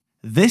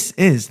This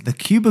is the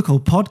Cubicle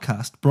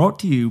Podcast brought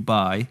to you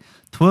by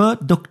Två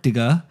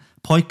duktiga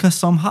pojkar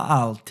som har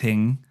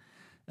allting.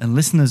 And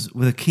listeners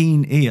with a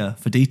keen ear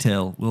for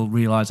detail will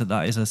realise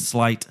that is a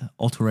slight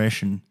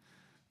alteration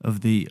of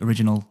the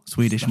original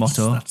Swedish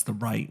motto. That's the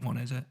right one,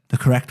 is it? The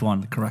correct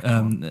one. The correct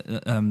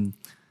one.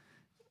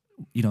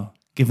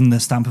 Given the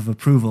stamp of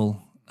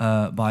approval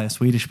by a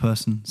Swedish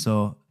person.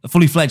 So a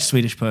fully fledged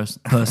Swedish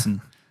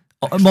person.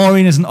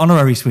 Maureen is an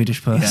honorary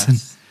Swedish person.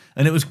 Yes.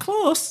 And it was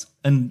close.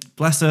 And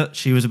bless her,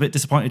 she was a bit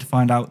disappointed to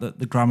find out that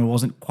the grammar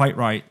wasn't quite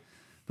right.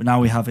 But now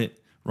we have it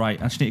right.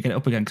 I just need to get it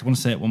up again because I want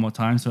to say it one more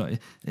time so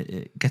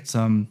it gets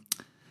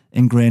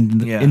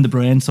ingrained in the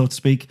brain, so to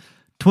speak.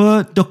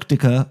 Två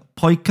duktiga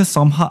pojkar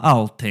som har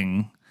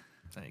allting.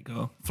 There you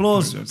go.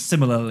 Floors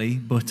similarly,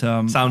 but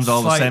sounds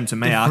all the same to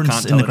me. I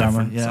can't tell the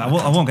difference. Yeah,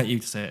 I won't get you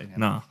to say it again.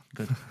 No.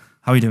 Good.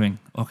 How are you doing?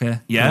 Okay.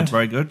 Yeah, Good.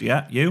 very good.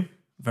 Yeah, you?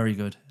 Very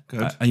good.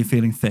 Good. Are you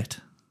feeling fit?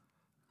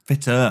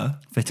 Fitter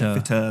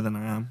Fitter. than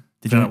I am.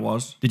 Did than you- I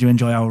was. Did you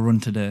enjoy our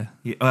run today?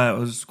 Yeah, it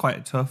was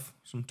quite tough.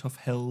 Some tough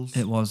hills.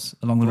 It was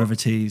along the River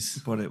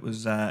Tees. But it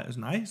was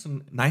nice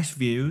and nice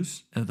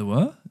views. There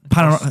were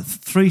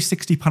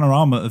 360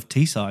 panorama of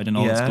Teesside in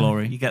all its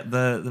glory. You get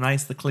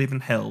the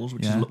Cleveland Hills,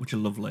 which Yeah. are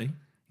lovely.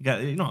 You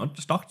get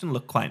Stockton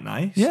look quite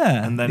nice.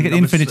 Yeah, and then you get the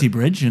Infinity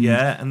Bridge and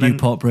then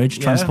Newport Bridge,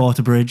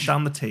 Transporter Bridge,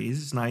 down the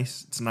Tees. It's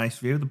nice. It's a nice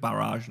view, the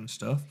barrage and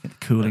stuff. the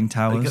cooling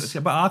towers.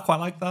 But I quite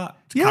like that.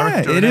 It's Yeah,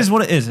 character, it innit? is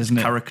what it is, isn't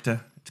it?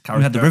 Character. It's character.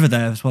 We had the river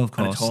there as well, of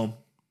and course. it's home.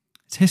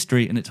 It's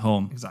history and it's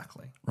home.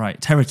 Exactly. Right,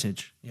 it's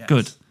heritage. Yes.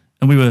 Good.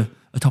 And we were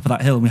atop of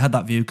that hill and we had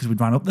that view because we'd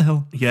ran up the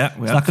hill. Yeah,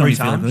 we So had that can 3 only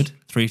feel times. good.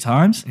 3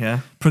 times. Yeah.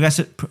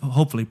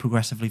 Hopefully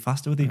progressively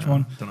faster with each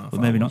one. don't know if but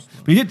I maybe was,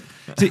 not. But you did.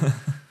 See,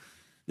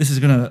 this is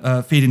going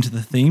to feed into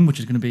the theme, which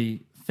is going to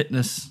be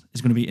fitness is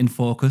going to be in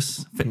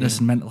focus. Fitness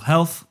and mental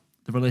health,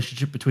 the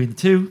relationship between the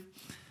two.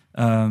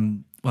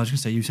 Well, I was going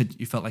to say, you said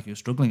you felt like you were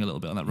struggling a little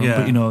bit on that run,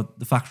 Yeah. but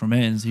the fact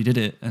remains you did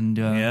it, and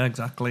Yeah,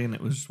 exactly. And it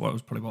was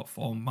probably about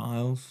 4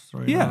 miles.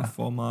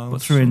 4 miles.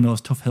 but threw in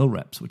those tough hill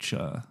reps, which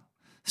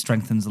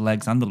strengthens the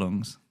legs and the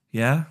lungs.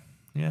 Yeah.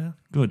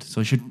 Good.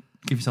 So you should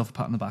give yourself a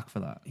pat on the back for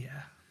that.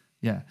 Yeah.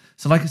 Yeah.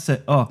 So like I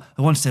said, I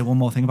want to say one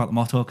more thing about the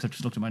motto because I've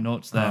just looked at my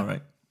notes there. All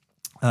right.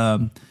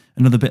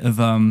 Another bit of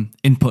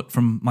input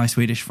from my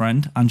Swedish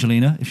friend,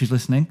 Angelina, if she's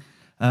listening.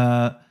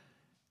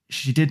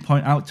 She did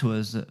point out to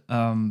us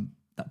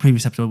that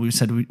previous episode we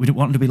said we didn't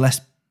want to be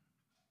less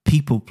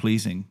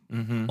people-pleasing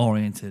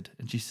oriented.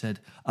 And she said,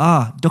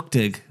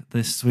 duktig,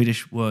 this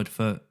Swedish word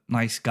for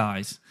nice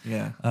guys,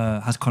 Yeah.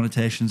 has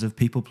connotations of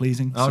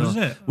people-pleasing. Oh, does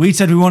it? We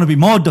said we want to be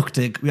more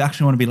duktig. We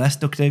actually want to be less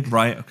duktig.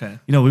 Right, okay.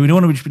 We don't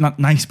want to just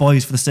be nice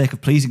boys for the sake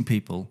of pleasing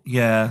people.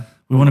 Yeah.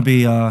 We want to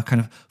be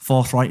kind of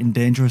forthright and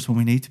dangerous when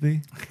we need to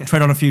be.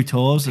 Tread on a few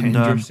toes and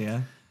Dangerous,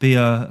 yeah. be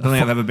I don't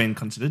think I've ever been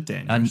considered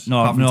dangerous. and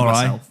apart from to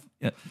myself.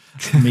 Yeah,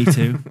 me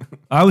too.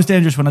 I was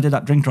dangerous when I did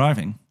that drink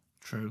driving.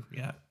 True,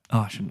 yeah. Oh,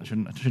 I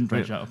shouldn't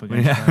dredge that up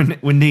again. Yeah,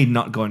 we need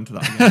not go into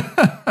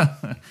that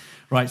again.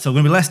 Right, so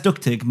we're going to be less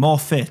duktig, more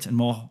fit and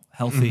more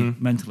healthy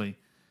mentally,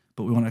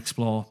 but we want to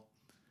explore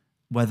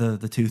whether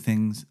the two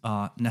things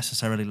are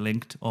necessarily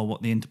linked or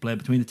what the interplay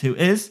between the two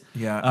is.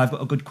 Yeah. I've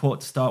got a good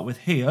quote to start with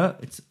here.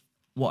 It's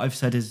what I've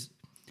said is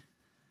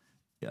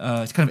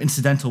it's kind of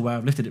incidental where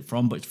I've lifted it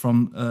from, but it's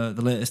from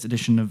the latest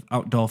edition of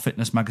Outdoor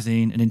Fitness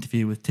magazine, an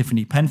interview with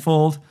Tiffany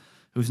Penfold,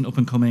 who's an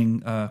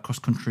up-and-coming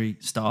cross-country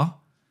star,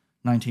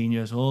 19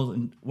 years old.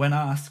 And when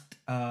asked,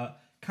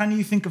 can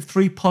you think of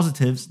 3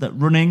 positives that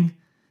running,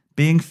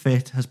 being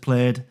fit, has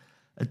played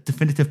a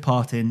definitive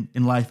part in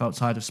life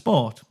outside of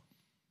sport?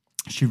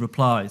 She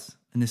replies,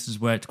 and this is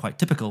where it's quite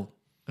typical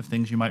of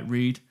things you might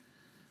read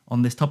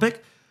on this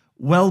topic.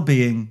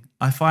 Well-being.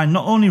 I find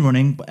not only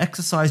running, but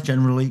exercise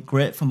generally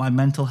great for my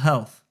mental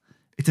health.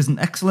 It is an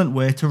excellent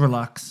way to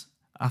relax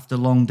after a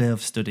long day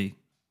of study.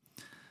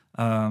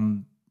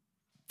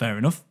 Fair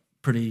enough.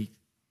 Pretty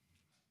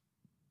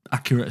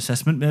accurate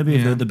assessment,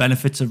 maybe, of the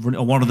benefits of running,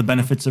 or one of the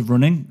benefits of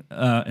running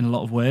in a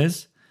lot of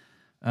ways.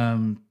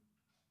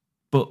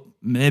 But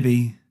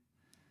maybe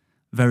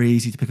very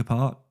easy to pick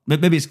apart.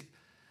 Maybe it's...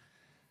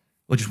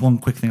 Well, just one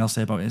quick thing I'll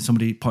say about it.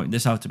 Somebody pointed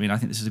this out to me, and I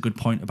think this is a good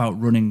point about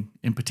running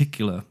in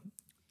particular.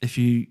 If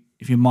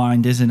your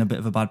mind is in a bit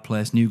of a bad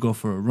place and you go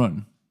for a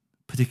run,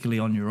 particularly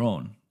on your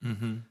own,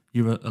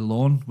 you're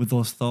alone with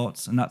those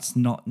thoughts, and that's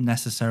not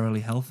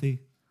necessarily healthy.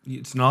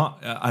 It's not.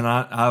 And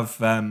I've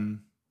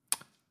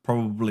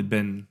probably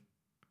been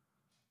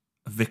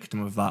a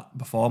victim of that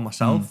before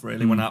myself,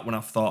 really. When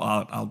I've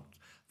thought I'll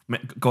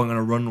going on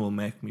a run will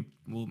make me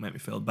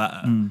feel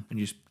better, and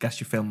you guess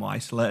you feel more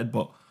isolated,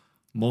 but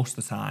most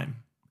of the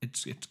time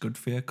it's good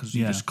for you because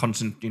you just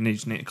you need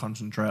to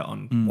concentrate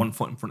on one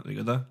foot in front of the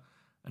other,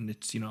 and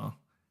it's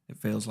it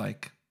feels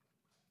like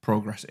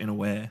progress in a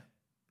way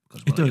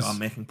because It does. you are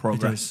making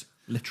progress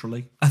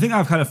literally. I think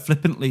I've kind of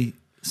flippantly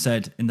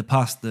said in the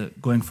past that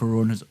going for a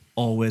run has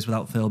always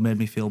without fail made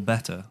me feel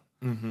better,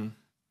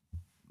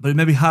 but it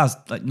maybe has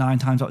like 9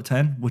 times out of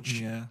 10,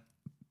 which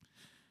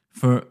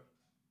for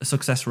a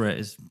success rate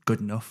is good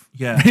enough.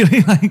 Yeah.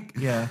 Really, like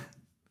Yeah.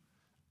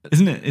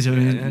 isn't it? Is it of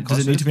does course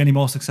it need it to be any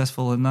more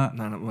successful than that?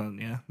 9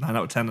 out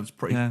of 10 is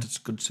pretty. Yeah. It's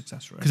a good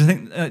success rate. Because I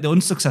think the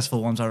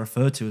unsuccessful ones I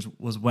referred to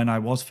was when I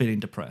was feeling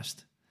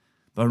depressed.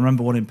 But I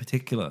remember one in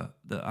particular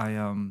that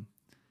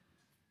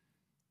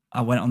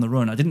I went on the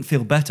run. I didn't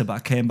feel better, but I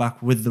came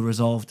back with the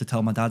resolve to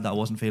tell my dad that I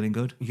wasn't feeling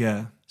good.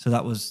 Yeah, So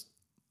that was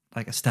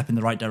like a step in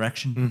the right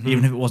direction. Mm-hmm.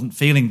 Even if it wasn't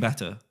feeling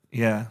better,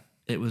 yeah,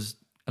 it was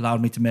allowed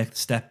me to make the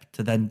step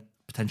to then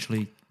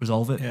potentially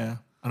resolve it. yeah.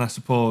 And I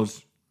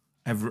suppose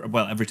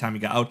every time you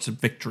get out, it's a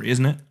victory,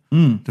 isn't it?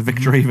 Mm. The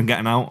victory, even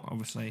getting out,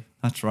 obviously.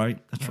 That's right.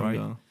 That's There we right.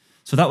 go.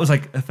 So that was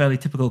like a fairly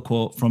typical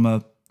quote from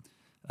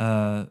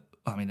an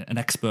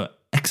expert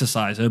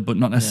exerciser, but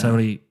not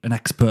necessarily an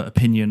expert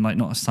opinion, like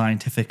not a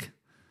scientific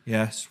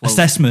Yes. Well,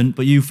 assessment.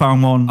 But you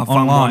found one I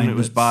found online. one. It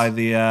was by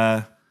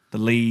the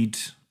lead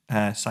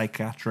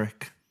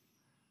psychiatric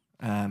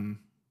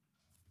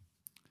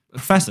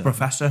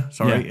professor.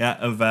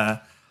 of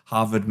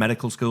Harvard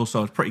Medical School.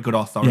 So it's pretty good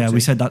authority. Yeah, we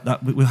said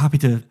that we're happy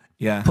to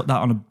Yeah. put that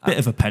on a bit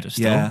of a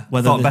pedestal. Yeah,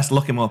 Whether thought the- best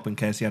look him up in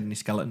case he had any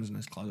skeletons in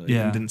his closet.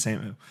 Yeah. He didn't say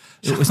it.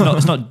 it's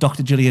not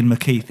Dr. Gillian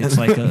McKeith. It's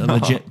like a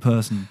legit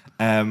person.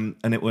 And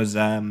it was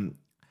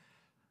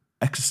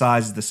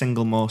exercise is the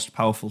single most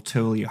powerful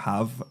tool you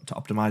have to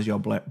optimize your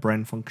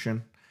brain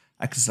function.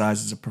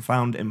 Exercise has a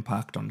profound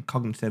impact on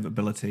cognitive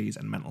abilities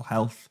and mental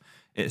health.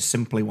 It is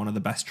simply one of the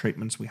best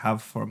treatments we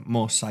have for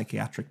most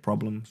psychiatric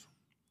problems.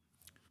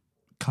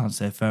 Can't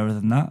say fairer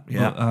than that.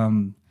 Yeah.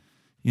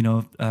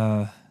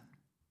 But,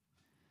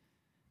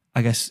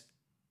 I guess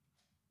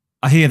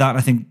I hear that and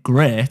I think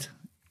great,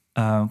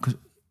 because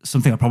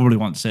something I probably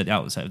want to say at the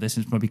outset of this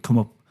has probably come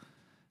up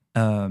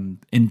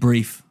in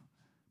brief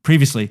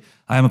previously.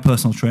 I am a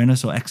personal trainer,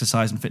 so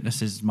exercise and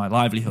fitness is my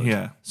livelihood.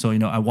 Yeah. So,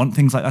 I want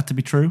things like that to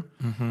be true.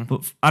 Mm-hmm.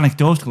 But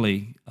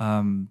anecdotally,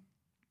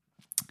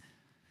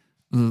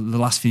 the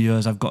last few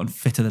years I've gotten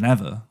fitter than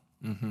ever.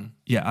 Mm-hmm.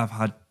 Yeah, I've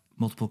had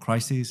multiple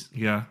crises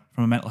Yeah.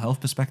 from a mental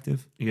health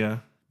perspective. Yeah.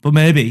 But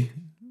maybe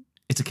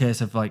it's a case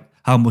of like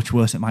how much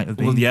worse it might have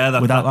been. Well, yeah,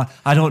 without that,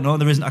 I don't know.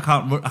 There isn't. I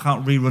can't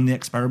rerun the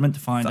experiment to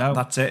find out.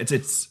 That's it.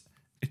 It's.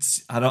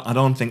 I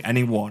don't think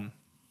anyone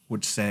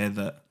would say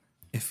that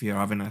if you're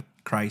having a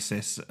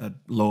crisis, a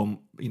low,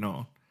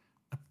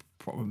 a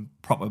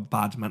proper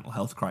bad mental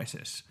health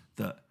crisis,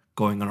 that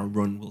going on a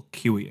run will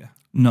cure you.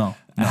 No.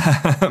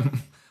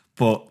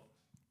 But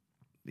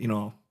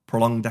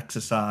prolonged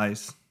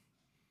exercise,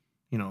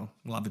 will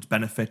have its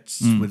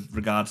benefits with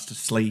regards to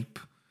sleep.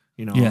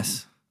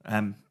 Yes.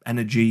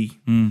 Energy.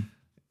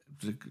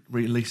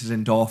 Releases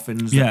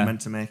endorphins that Yeah. are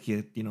meant to make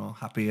you,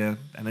 happier,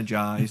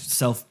 energized.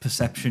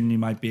 Self-perception. You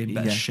might be in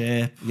better Yeah.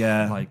 shape.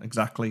 Yeah, Like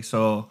exactly.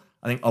 So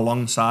I think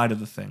alongside of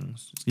the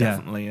things, it's Yeah.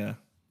 definitely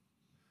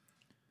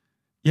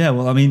yeah.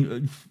 Well, I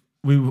mean,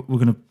 we're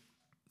going to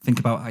think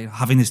about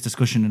having this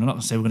discussion, and I'm not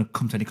going to say we're going to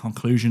come to any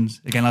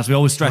conclusions. Again, as we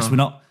always stress, we're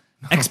not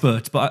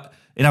experts, but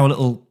in our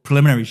little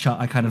preliminary chat,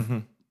 I kind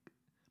of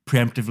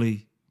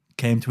preemptively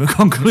came to a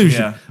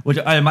conclusion, Yeah. which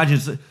I imagine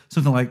is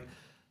something like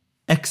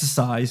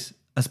exercise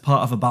as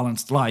part of a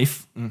balanced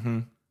life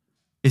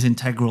is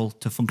integral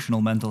to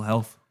functional mental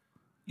health.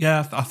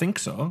 Yeah, I think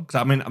so. Because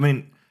I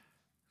mean,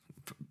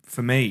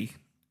 for me,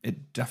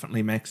 it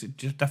definitely makes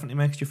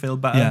you feel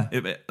better.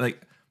 Yeah.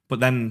 But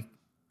then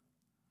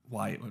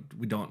why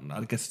we don't?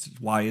 I guess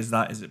why is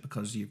that? Is it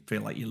because you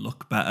feel like you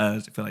look better?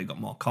 Does it feel like you got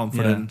more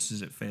confidence?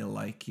 Does it feel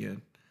like you're,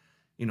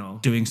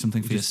 Doing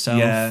something for yourself.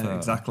 Yeah,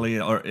 exactly.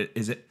 Or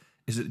is it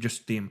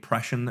just the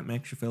impression that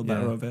makes you feel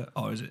better Yeah. of it,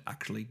 or is it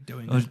actually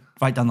doing Or it?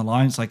 right down the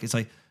line, it's like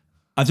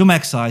I've done my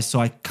exercise, so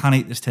I can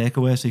eat this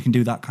takeaway, so you can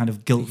do that kind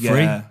of guilt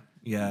free.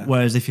 Yeah.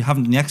 Whereas if you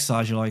haven't done the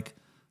exercise, you're like,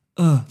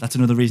 that's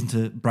another reason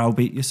to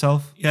browbeat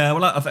yourself. Yeah,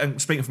 well, I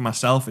think speaking for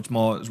myself, it's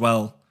more as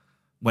well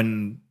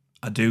when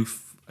I do.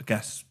 I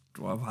guess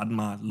I've had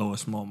my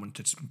lowest moment.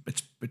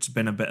 It's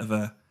been a bit of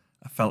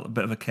I felt a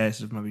bit of a case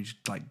of maybe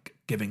just like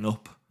giving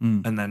up,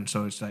 and then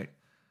so it's like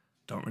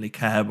don't really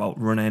care about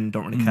running,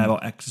 don't really care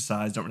about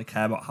exercise, don't really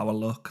care about how I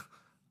look,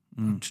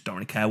 just don't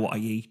really care what I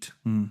eat.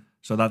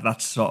 So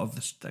that's sort of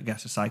this, I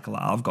guess, a cycle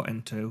that I've got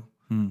into,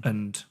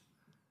 and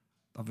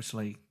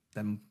obviously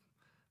then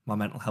my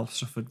mental health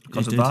suffered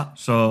because of did. that.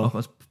 So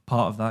That's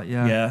part of that,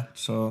 yeah. yeah,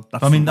 so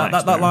that's But I mean, from my that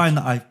experience. line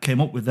that I came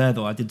up with there,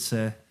 though, I did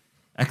say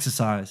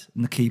exercise,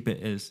 and the key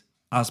bit is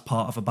as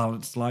part of a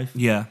balanced life.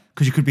 Yeah,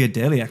 Because you could be a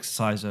daily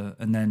exerciser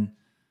and then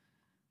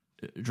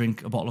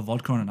drink a bottle of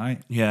vodka on a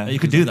night. yeah, You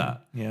could do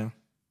that. Yeah,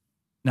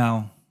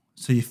 Now,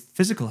 so your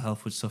physical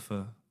health would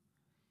suffer.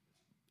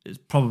 It's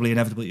probably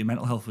inevitable your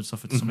mental health would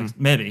suffer to some extent.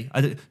 Maybe.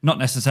 Not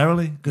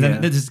necessarily. Because then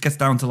Yeah. it just gets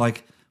down to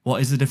like, what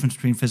is the difference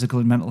between physical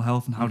and mental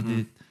health, and how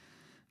do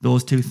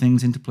those two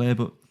things interplay?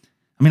 But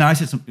I mean, I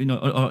said something,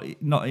 or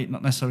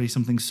not necessarily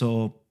something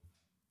so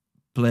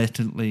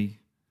blatantly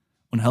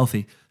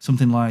unhealthy.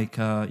 Something like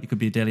you could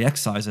be a daily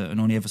exerciser and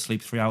only ever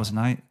sleep 3 hours a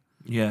night.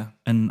 yeah.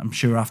 And I'm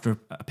sure after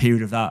a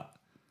period of that,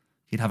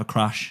 you'd have a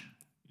crash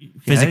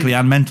physically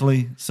and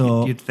mentally.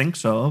 So You'd think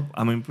so.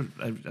 I mean,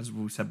 as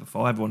we said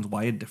before, everyone's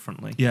wired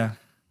differently. yeah.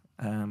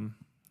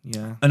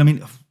 Yeah. And I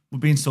mean, we're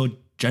being so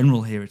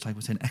general here. It's like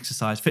we're saying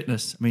exercise,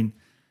 fitness. I mean,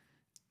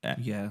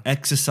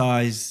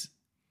 exercise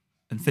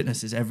and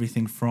fitness is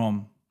everything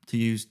from, to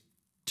use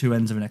two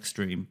ends of an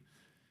extreme,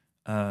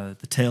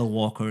 the tail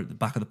walker at the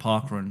back of the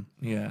park run,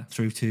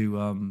 through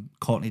to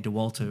Courtney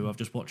Dauwalter, who I've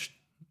just watched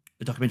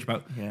a documentary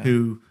about,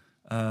 who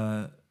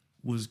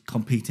was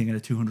competing in a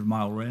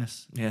 200-mile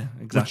race. Yeah,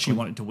 exactly. Which she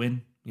wanted to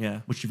win.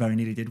 Yeah. Which she very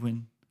nearly did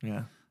win.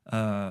 Yeah.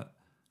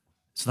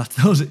 So that's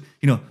those,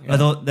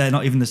 although they're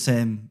not even the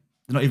same,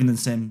 they're not even in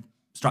the same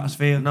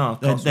stratosphere. No,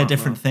 they're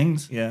different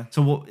things. Yeah.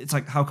 So it's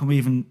like, how can we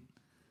even,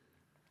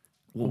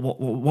 what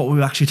were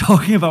we actually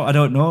talking about? I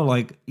don't know.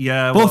 Like,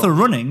 both are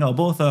running, or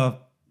both are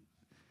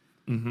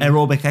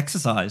aerobic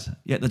exercise,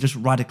 yet they're just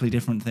radically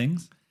different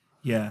things.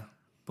 Yeah.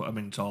 But I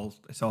mean, it's all,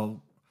 it's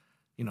all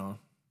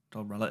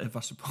relative,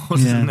 I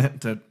suppose, isn't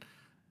it?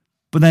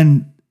 But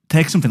then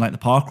take something like the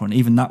park run,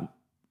 even that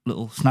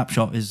little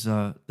snapshot is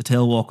the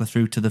tail walker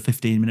through to the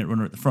 15-minute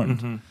runner at the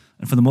front. And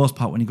for the most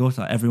part, when you go to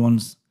that,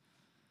 everyone's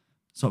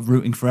sort of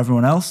rooting for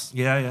everyone else.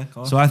 Yeah, of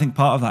course. So I think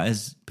part of that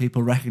is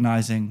people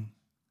recognising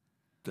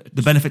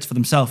the benefits for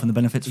themselves and the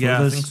benefits for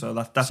others. I think so.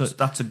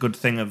 That's a good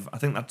thing of. I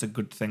think that's a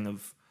good thing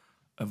of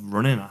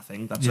running. I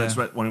think that's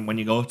when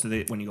you go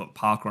to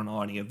park run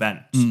or any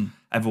events,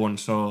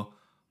 everyone's so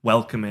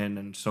welcoming,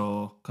 and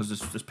so, because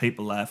there's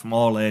people there from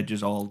all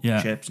ages, all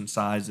shapes and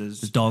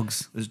sizes. There's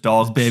dogs, there's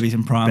babies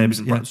and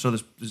prams. So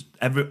there's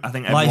I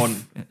think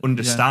everyone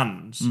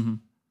understands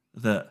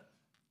that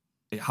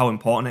how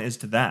important it is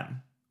to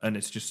them, and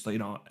it's just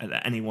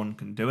anyone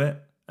can do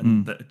it,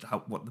 and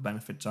what the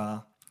benefits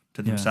are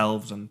to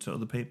themselves and to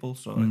other people.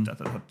 So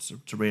that's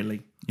to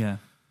really yeah.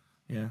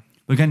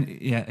 But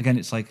again,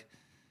 it's like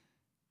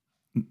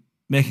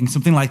making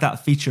something like that a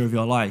feature of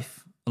your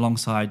life,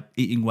 alongside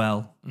eating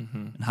well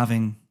and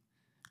having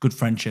good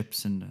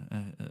friendships and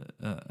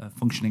a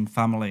functioning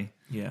family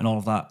and all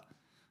of that,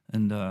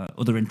 and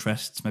other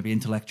interests, maybe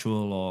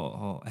intellectual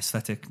or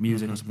aesthetic,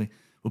 music or something,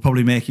 will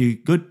probably make you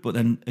good. But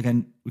then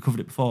again, we covered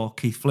it before,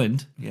 Keith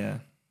Flint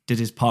did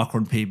his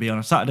parkrun PB on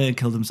a Saturday and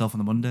killed himself on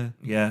the Monday.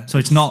 Yeah. So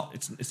it's not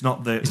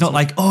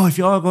like, oh, if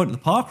you're going to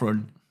the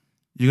parkrun,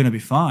 you're going to be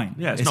fine.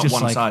 Yeah, it's not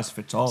just one size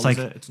fits all, is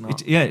it? It's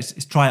not.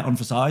 It's try it on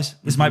for size.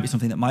 This might be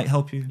something that might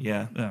help you.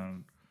 Yeah.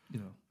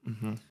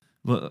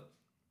 But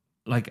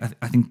like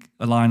I think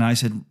a line I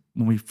said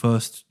when we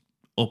first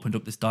opened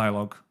up this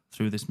dialogue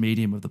through this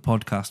medium of the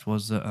podcast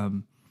was that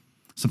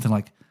something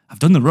like, I've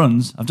done the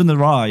runs, I've done the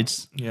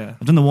rides,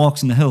 I've done the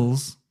walks in the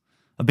hills,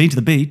 I've been to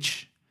the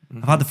beach,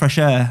 I've had the fresh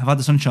air, I've had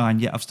the sunshine,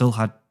 yet I've still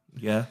had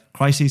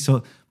crises.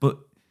 So, but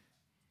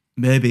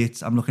maybe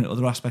I'm looking at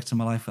other aspects of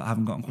my life that I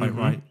haven't gotten quite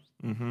right,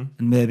 and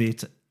maybe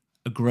it's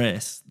a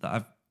grace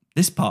that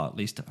this part at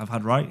least I've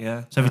had right.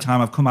 Yeah. So every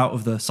time I've come out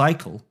of the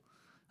cycle,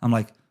 I'm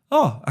like,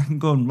 oh, I can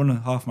go and run a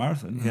half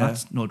marathon. And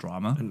that's no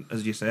drama. And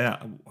as you say,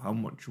 how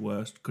much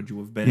worse could you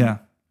have been? Yeah.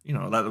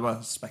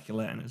 That's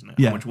speculating, isn't it?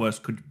 Yeah. How much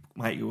worse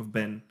might you have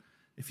been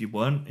if you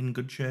weren't in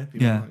good shape?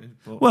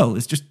 Well,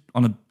 it's just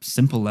on a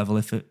simple level.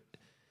 If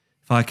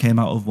I came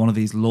out of one of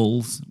these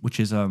lulls, which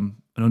is an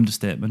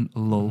understatement, a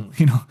lull,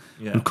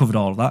 we've covered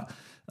all of that.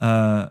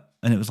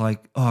 And it was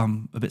like, oh,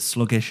 I'm a bit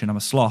sluggish and I'm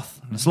a sloth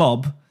and a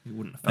slob. You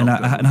wouldn't have felt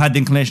and I had the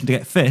inclination to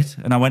get fit,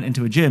 and I went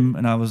into a gym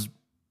and I was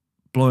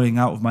blowing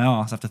out of my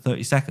arse after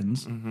 30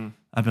 seconds,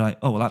 I'd be like,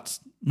 oh, well, that's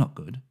not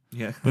good.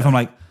 Yeah. But if I'm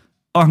like,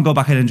 oh, I can go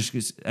back in and just,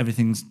 because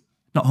everything's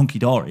not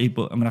hunky-dory,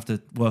 but I'm going to have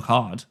to work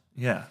hard.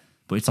 Yeah.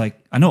 But it's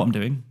like, I know what I'm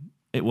doing.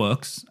 It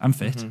works. I'm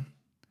fit.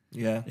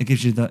 Yeah. It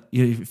gives you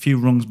a few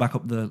rungs back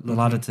up the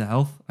ladder to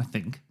health, I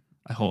think.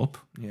 I hope.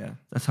 Yeah.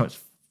 That's how it's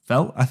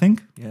felt, I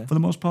think, for the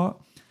most part.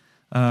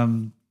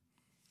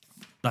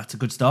 That's a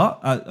good start.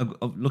 I'm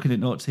looking at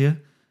notes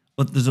here.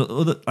 But there's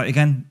other, like,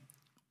 again,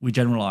 we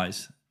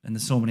generalise. And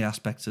there's so many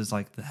aspects as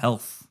like the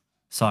health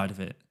side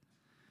of it.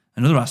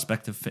 Another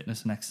aspect of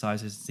fitness and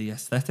exercise is the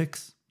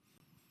aesthetics,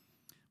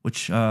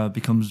 which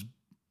becomes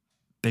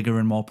bigger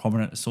and more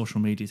prominent as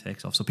social media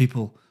takes off. So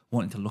people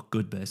wanting to look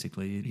good,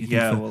 basically. You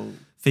think for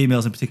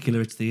females in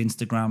particular, it's the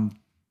Instagram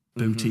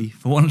booty,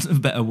 for want of a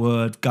better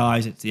word.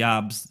 Guys, it's the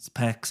abs, it's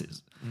pecs,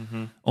 it's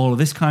all of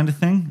this kind of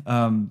thing.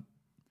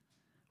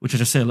 Which I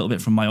just say a little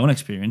bit from my own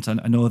experience. I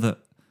know that,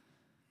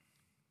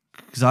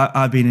 because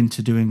I've been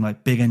into doing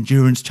like big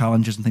endurance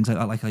challenges and things like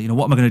that. Like,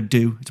 what am I going to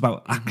do? It's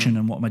about action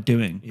and what am I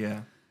doing?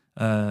 Yeah.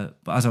 But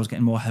as I was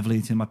getting more heavily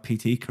into my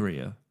PT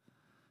career,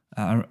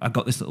 I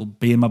got this little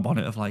bee in my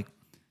bonnet of like,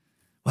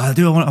 well,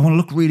 I want to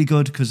look really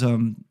good because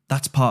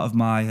that's part of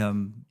my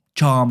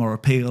charm or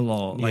appeal,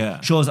 or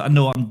like shows that I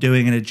know what I'm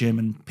doing in a gym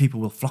and people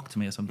will flock to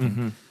me or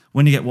something.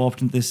 When you get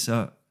warped into this,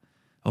 or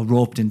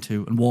roped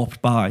into and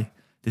warped by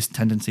this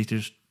tendency to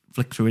just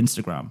flick through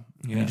Instagram,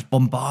 you're just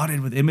bombarded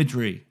with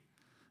imagery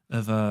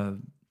of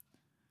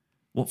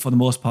what for the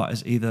most part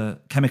is either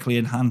chemically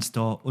enhanced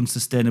or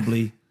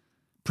unsustainably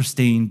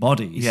pristine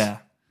bodies. Yeah.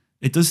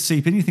 It does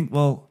seep in. You think,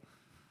 well,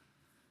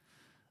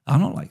 I'm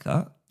not like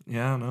that.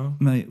 Yeah, I know.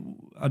 Mate,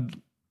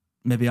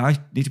 maybe I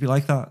need to be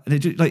like that.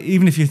 And like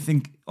even if you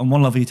think on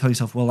one level you tell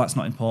yourself, well, that's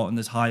not important.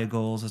 There's higher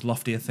goals. There's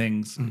loftier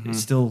things. It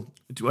still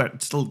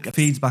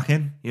feeds back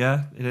in.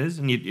 Yeah, it is.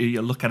 And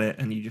you look at it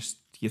and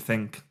you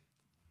think,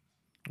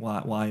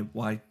 why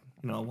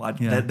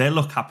Yeah. they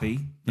look happy,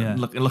 Yeah.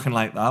 looking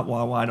like that.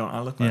 Why don't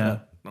I look like Yeah.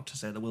 that? Not to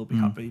say they will be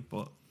happy,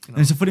 but And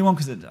it's a funny one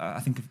because I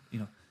think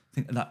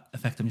that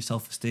effect on your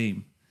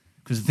self-esteem.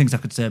 Because the things I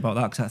could say about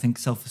that, because I think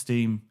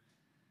self-esteem,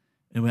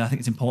 in a way, I think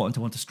it's important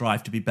to want to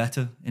strive to be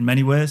better in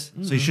many ways.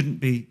 So you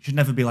should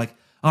never be like,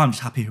 oh, I'm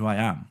just happy who I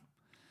am.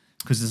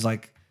 Because there's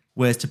like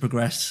ways to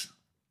progress,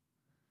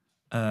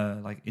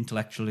 like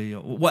intellectually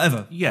or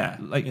whatever. Yeah,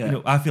 Like,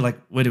 yeah. I feel like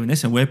we're doing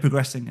this and we're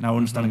progressing in our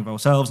understanding of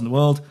ourselves and the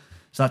world.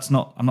 So that's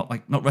I'm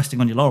not resting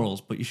on your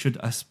laurels, but you should,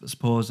 I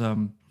suppose,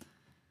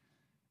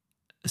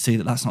 see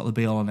that that's not the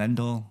be all and end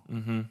all.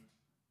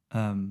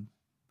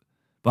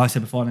 But I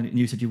said before, and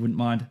you said you wouldn't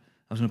mind.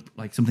 I was gonna,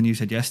 like something you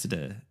said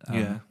yesterday.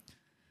 Yeah.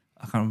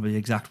 I can't remember the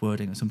exact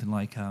wording. Or something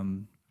like,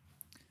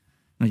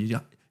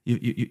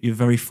 you're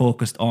very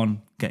focused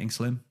on getting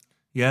slim.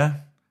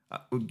 Yeah.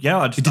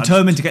 You're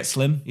determined to get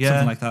slim. Yeah,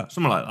 Something like that.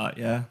 Something like that.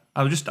 Yeah.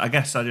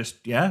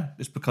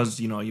 It's because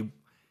you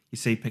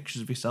see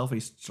pictures of yourself,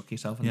 you look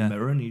yourself in the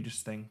mirror, and you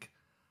just think,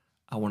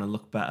 I want to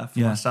look better for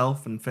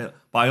myself and feel.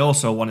 But I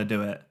also want to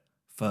do it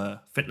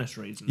for fitness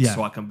reasons,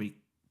 so I can be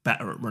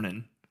better at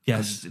running. Yes,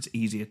 because it's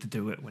easier to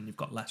do it when you've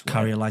got less weight.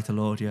 Carry a lighter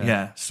load. Yeah.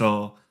 Yeah.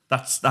 So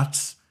that's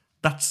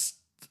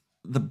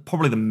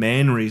probably the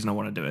main reason I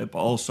want to do it. But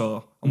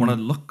also, I want to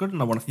look good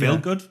and I want to feel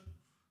good.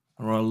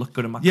 I want to look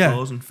good in my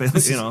clothes and feel.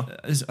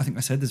 I think I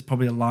said there's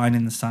probably a line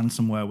in the sand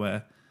somewhere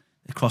where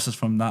it crosses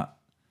from that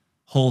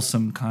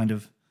wholesome kind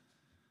of.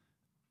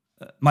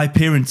 My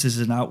appearance is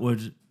an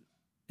outward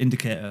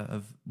indicator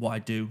of what I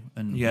do,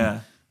 and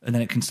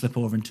then it can slip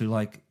over into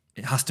like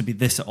it has to be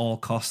this at all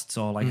costs,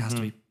 or like it has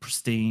to be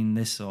pristine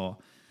this or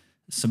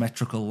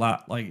symmetrical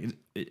that. Like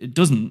it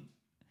doesn't.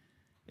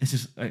 It's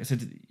just like I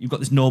said, you've got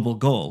this noble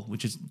goal,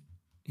 which is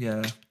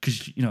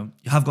because you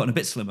have gotten a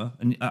bit slimmer,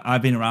 and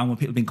I've been around when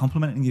people have been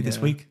complimenting you this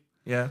week.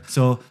 Yeah,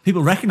 so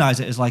people recognise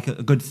it as like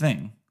a good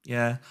thing.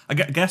 Yeah, I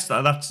guess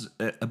that's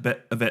a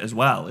bit of it as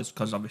well. Is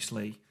because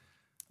obviously.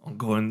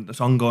 Ongoing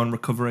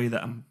recovery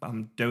that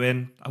I'm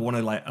doing. I want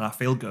to and I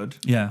feel good.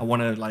 Yeah. I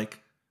want to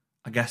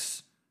I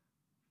guess,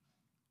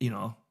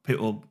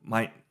 people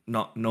might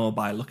not know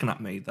by looking at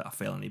me that I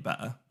feel any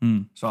better.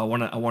 So I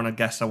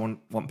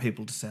want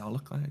people to say, oh,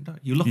 look,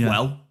 you look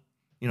well.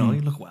 You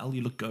look well,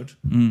 you look good.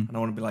 And I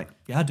want to be like,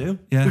 yeah, I do.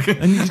 Yeah.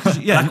 And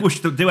I wish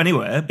to do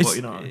anyway, but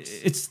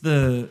it's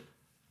the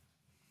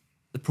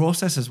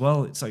process as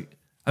well. It's like,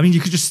 I mean, you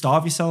could just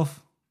starve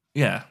yourself.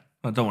 Yeah.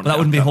 I don't want that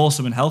wouldn't be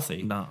wholesome and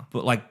healthy. No.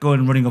 But like going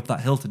and running up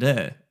that hill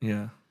today.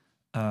 Yeah.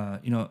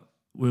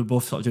 We were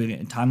both sort of doing it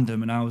in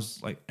tandem, and I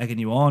was like egging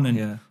you on,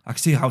 and I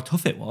could see how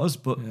tough it was.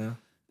 But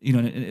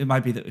it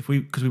might be that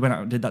because we went out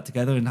and did that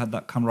together and had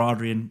that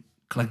camaraderie and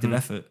collective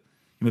effort,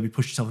 you maybe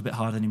pushed yourself a bit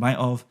harder than you might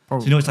have.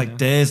 Probably, so it's like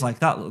days like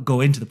that that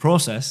go into the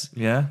process.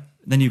 Yeah.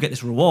 Then you get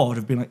this reward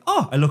of being like,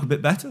 oh, I look a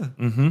bit better.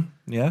 Mm-hmm.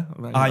 Yeah.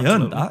 I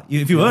earned that.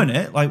 If you earn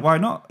it, like why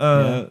not?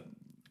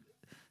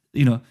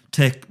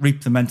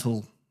 Reap the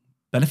mental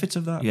benefits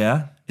of that.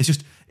 Yeah, it's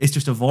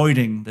just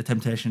avoiding the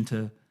temptation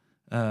to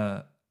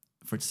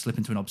for it to slip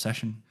into an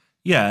obsession.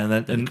 Yeah,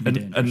 and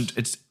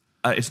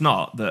it's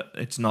not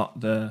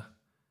the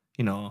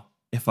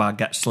if I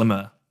get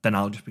slimmer then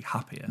I'll just be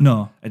happier.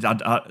 No,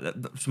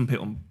 some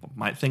people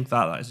might think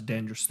that is a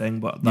dangerous thing,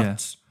 but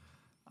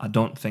I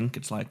don't think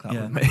it's like that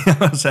with me.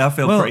 I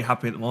feel pretty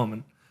happy at the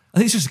moment. I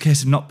think it's just a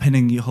case of not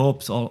pinning your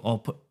hopes or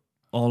put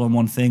all on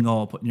one thing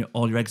or putting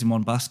all your eggs in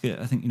one basket.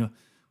 I think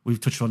we've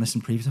touched on this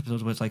in previous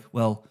episodes where it's like,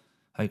 well,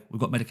 like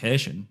we've got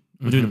medication,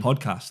 we're doing a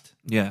podcast,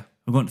 we're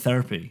going to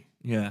therapy,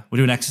 we're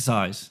doing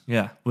exercise,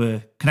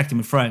 we're connecting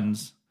with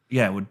friends,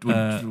 we're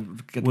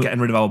getting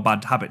rid of our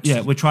bad habits,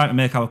 we're trying to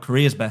make our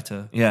careers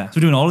better, so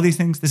we're doing all of these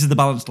things. This is the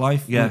balanced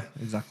life,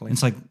 exactly. And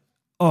it's like,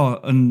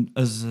 and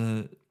as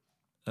an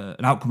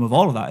outcome of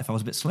all of that, if I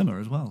was a bit slimmer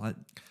as well, like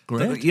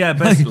great,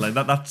 basically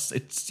that's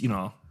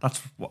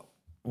what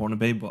I want to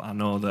be. But I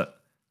know that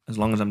as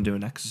long as I'm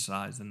doing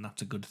exercise, then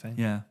that's a good thing.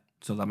 Yeah.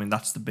 So I mean,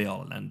 that's the be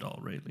all and end all,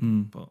 really.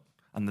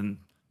 And then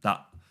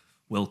that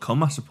will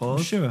come, I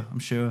suppose. I'm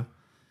sure.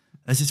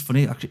 It's just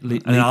funny,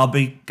 actually. And I'll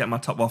be getting my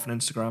top off on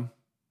Instagram.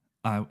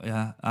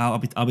 I'll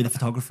be the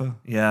photographer.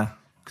 Yeah,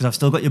 because I've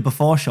still got your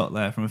before shot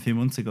there from a few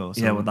months ago.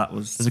 So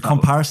there's a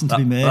comparison to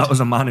be made. That was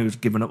a man who's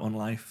given up on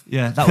life.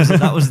 Yeah, that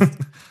was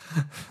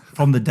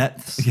from the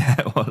depths. Yeah,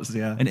 it was.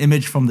 Yeah, an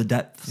image from the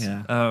depths.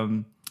 Yeah.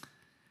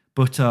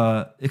 But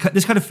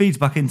this kind of feeds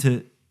back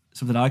into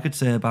something I could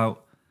say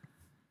about.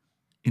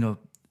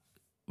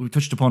 We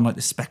touched upon like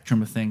the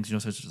spectrum of things, so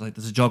it's like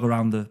there's a jog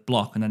around the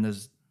block and then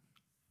there's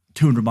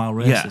 200-mile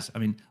races. I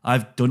mean,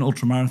 I've done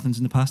ultra marathons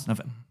in the past and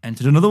I've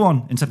entered another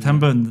one in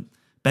September and it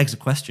begs a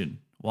question,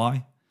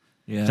 why?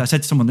 Yeah. So I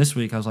said to someone this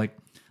week, I was like,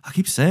 I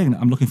keep saying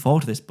that I'm looking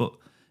forward to this, but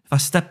if I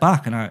step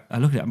back and I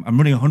look at it, I'm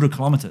running 100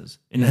 kilometers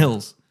in the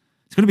hills.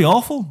 It's going to be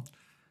awful.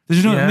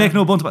 There's Yeah. make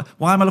no bones about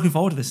why am I looking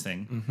forward to this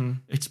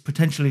thing? It's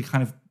potentially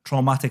kind of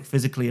traumatic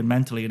physically and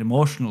mentally and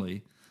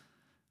emotionally.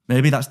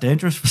 Maybe that's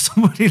dangerous for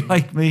somebody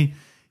like me.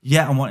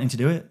 Yeah, I'm wanting to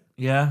do it.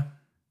 Yeah.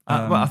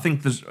 But I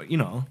think there's,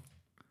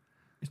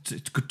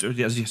 it's good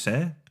to, as you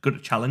say, good to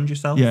challenge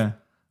yourself. Yeah.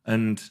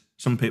 And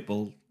some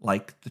people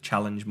like the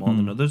challenge more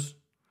than others.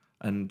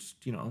 And,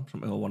 some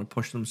people want to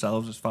push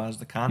themselves as far as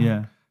they can.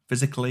 Yeah.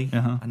 Physically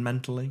Uh-huh. and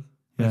mentally.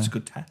 Yeah. It's a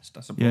good test,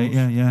 I suppose.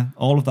 Yeah.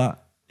 All of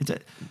that.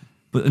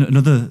 But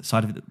another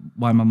side of it,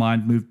 why my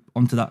mind moved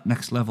onto that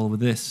next level with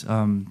this,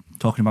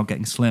 talking about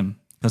getting slim.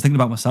 I was thinking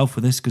about myself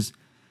with this because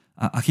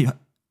I keep,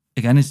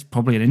 again, it's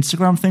probably an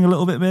Instagram thing a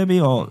little bit maybe,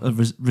 or a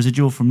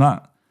residual from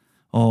that.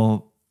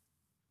 Or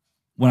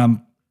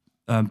when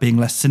I'm being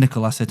less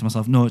cynical, I say to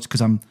myself, no, it's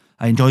because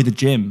I enjoy the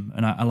gym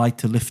and I like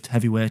to lift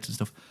heavy weights and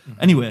stuff.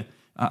 Anyway,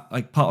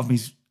 like part of me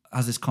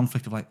has this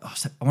conflict of like,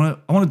 I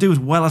want to do as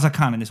well as I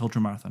can in this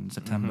ultra marathon in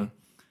September.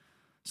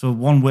 So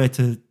one way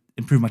to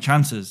improve my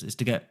chances is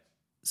to get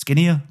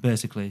skinnier,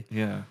 basically.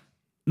 Yeah.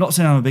 Not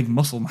saying I'm a big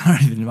muscle man or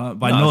anything,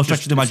 by no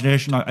stretch of the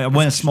imagination. I'm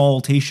wearing a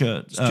small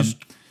t-shirt. Just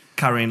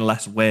carrying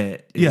less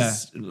weight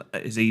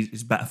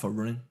is better for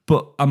running.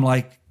 But I'm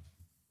like,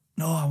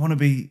 no, I want to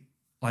be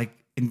like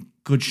in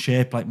good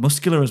shape, like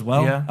muscular as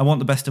well. Yeah. I want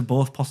the best of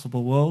both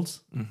possible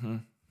worlds.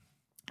 And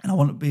I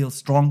want to be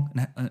strong.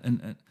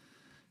 And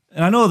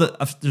I know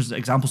that there's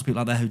examples of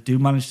people out there who do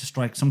manage to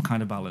strike some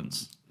kind of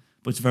balance,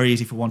 but it's very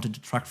easy for one to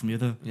detract from the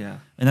other. Yeah.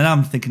 And then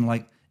I'm thinking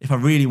like,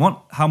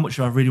 how much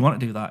do I really want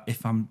to do that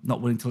if I'm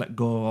not willing to let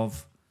go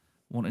of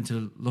wanting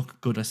to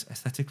look good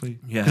aesthetically?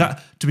 Yeah.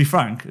 'Cause to be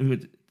frank,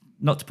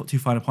 not to put too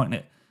fine a point in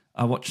it,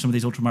 I watch some of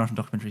these ultramarathon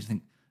documentaries and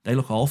think, they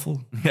look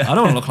awful. Yeah. I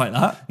don't want to look like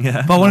that.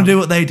 Yeah. But I want to do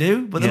what they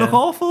do, but they look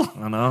awful.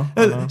 I know.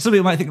 Some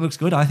people might think it looks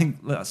good. I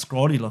think that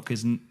scrawny look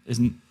isn't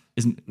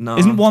No.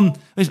 one.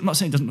 I'm not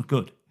saying it doesn't look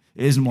good.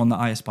 It isn't one that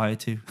I aspire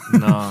to.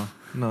 No.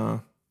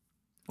 I'm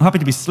happy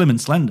to be slim and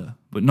slender,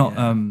 but not.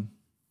 Yeah.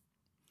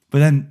 But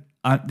then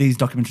these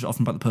documentaries are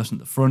often about the person at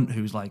the front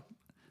who's like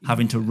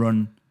having to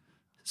run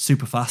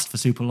super fast for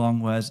super long,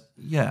 whereas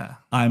Yeah.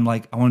 I'm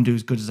like, I want to do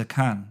as good as I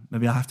can.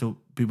 Maybe I have to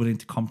be willing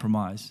to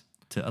compromise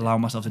to allow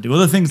myself to do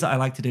other things that I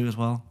like to do as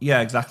well.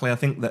 Yeah, exactly. I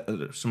think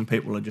that some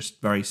people are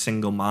just very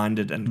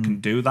single-minded and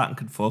can do that and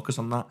can focus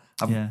on that.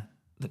 Have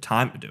the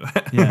time to do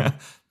it. Yeah.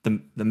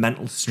 the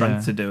mental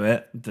strength to do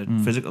it. The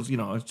physical,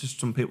 it's just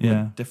some people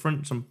are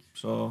different.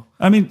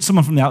 I mean,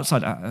 someone from the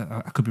outside,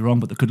 I could be wrong,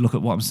 but they could look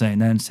at what I'm saying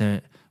there and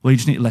say, well, you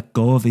just need to let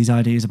go of these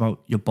ideas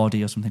about your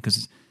body or something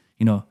because,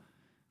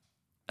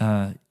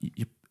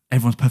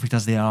 everyone's perfect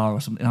as they are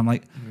or something. And I'm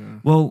like,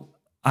 well,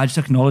 I just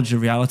acknowledge the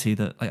reality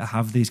that like I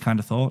have these kind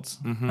of thoughts.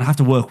 I have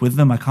to work with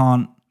them. I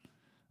can't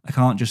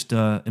just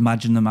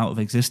imagine them out of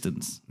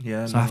existence.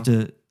 Yeah. So I have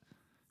to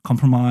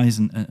compromise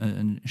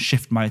and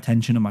shift my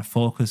attention and my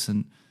focus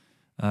and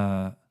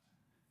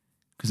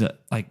because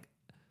like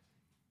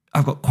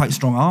I've got quite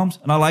strong arms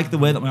and I like the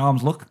way that my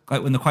arms look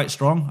like when they're quite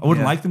strong. I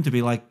wouldn't like them to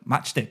be like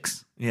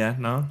matchsticks. Yeah,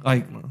 no.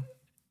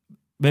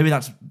 Maybe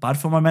that's bad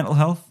for my mental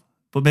health,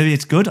 but maybe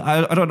it's good.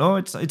 I don't know.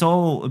 It's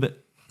all a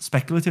bit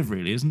speculative,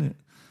 really, isn't it?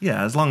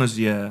 Yeah, as long as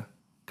you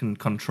can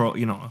control,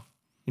 you're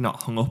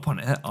not hung up on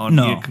it, or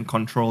No. you can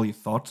control your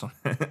thoughts on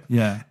it.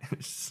 Yeah,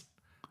 It's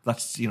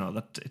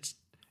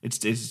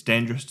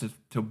dangerous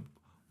to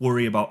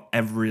worry about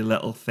every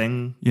little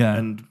thing. Yeah.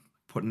 And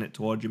putting it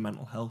towards your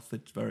mental health.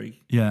 It's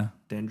very yeah.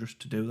 dangerous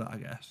to do that, I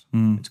guess.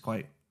 It's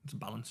a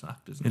balancing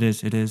act, isn't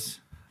it? It is.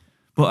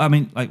 But I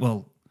mean,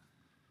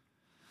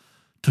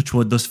 touch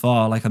wood thus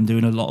far, like I'm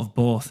doing a lot of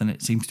both and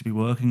it seems to be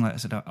working. Like I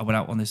said, I went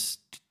out on this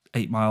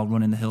 8-mile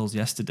run in the hills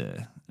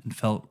yesterday and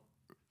felt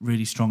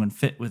really strong and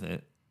fit with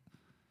it.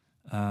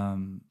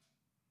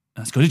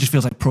 That's good. It just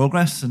feels like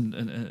progress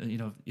and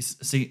you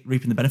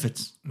reaping the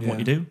benefits of what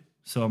you do.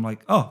 So I'm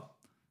like,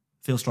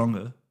 feel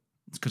stronger.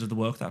 It's because of the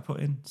work that I put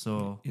in.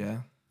 So Yeah.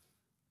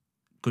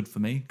 good for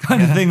me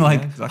kind of thing.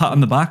 Like exactly. pat on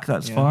the back,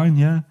 that's fine.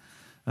 Yeah.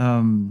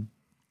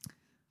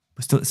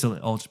 But still,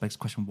 it all just begs the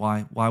question: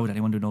 Why would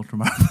anyone do an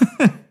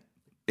ultramarathon?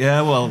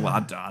 Yeah, well, I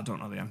don't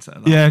know the answer to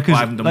that. Yeah, I because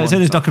haven't done like I one, said,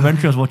 this so-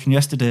 documentary I was watching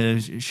yesterday,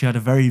 she had a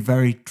very,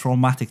 very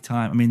traumatic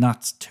time. I mean,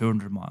 that's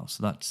 200 miles,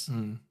 so that's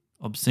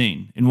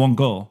obscene in one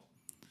go.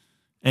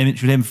 And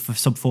she was aiming for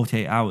sub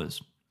 48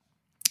 hours.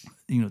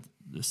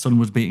 The sun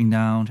was beating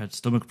down. She had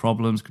stomach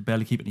problems, could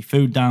barely keep any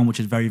food down, which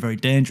is very, very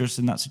dangerous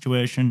in that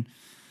situation.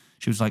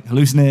 She was like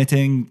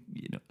hallucinating,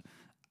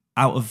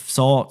 out of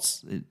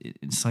sorts.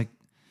 It's like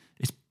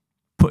it's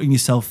putting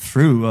yourself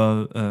through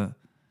a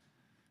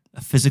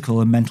physical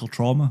and mental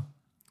trauma.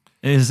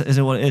 Is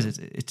it what it is?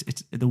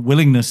 It's the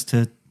willingness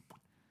to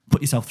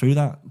put yourself through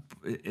that.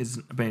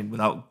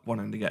 Without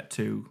wanting to get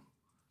too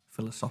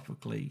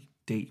philosophically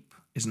deep,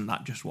 isn't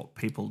that just what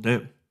people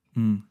do?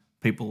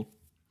 People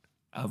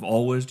have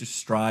always just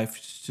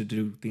strived to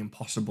do the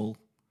impossible,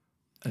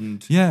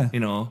 and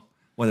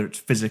whether it's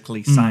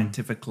physically,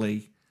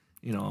 scientifically,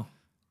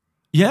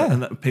 Yeah,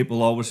 and that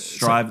people always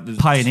strive.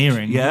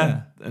 pioneering.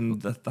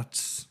 and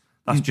that's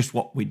just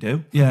what we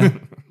do. Yeah.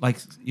 like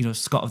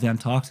Scott of the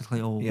Antarctic, like,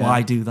 Yeah.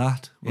 why do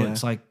that? Well, Yeah.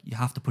 it's like you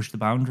have to push the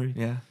boundary.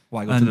 Yeah.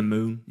 Why go to And- the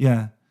moon?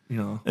 Yeah. You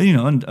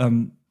know.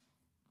 And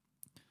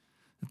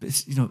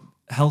it's,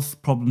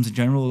 health problems in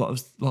general. A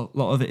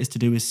lot of it is to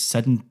do with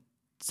sedentarism.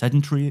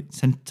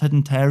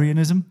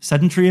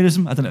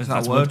 I don't know if that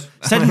that's a a word?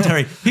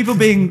 Sedentary. People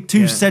being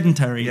too Yeah.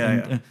 sedentary. Yeah,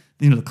 and,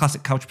 yeah. the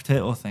classic couch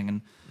potato thing.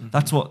 And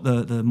that's what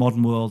the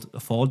modern world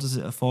affords us.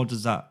 It affords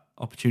us that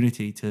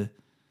opportunity to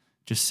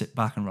just sit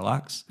back and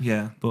relax.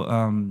 Yeah. But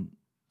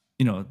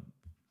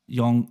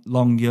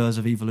long years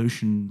of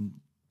evolution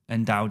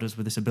endowed us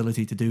with this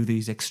ability to do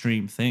these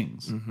extreme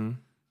things, and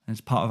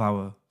it's part of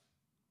our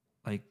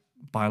like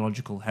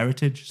biological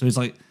heritage. So it's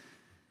like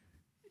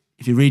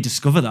if you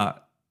rediscover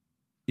that,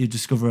 you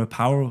discover a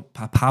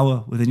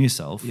power within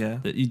yourself Yeah.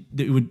 that you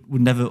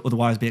would never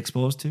otherwise be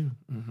exposed to.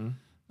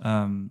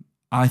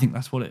 I think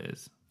that's what it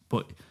is,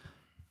 but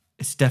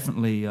it's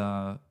definitely.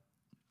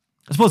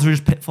 I suppose there are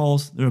just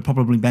pitfalls. There are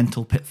probably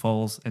mental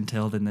pitfalls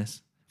entailed in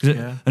this. 'Cause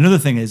Yeah. another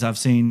thing is I've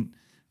seen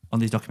on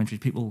these documentaries,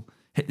 people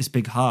hit this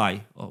big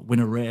high or win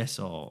a race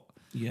or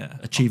Yeah.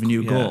 achieve a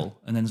new Yeah. goal,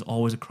 and then there's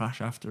always a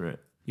crash after it.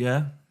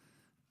 Yeah.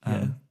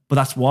 But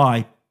that's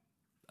why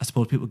I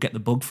suppose people get the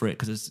bug for it,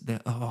 because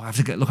I have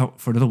to look out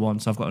for another one,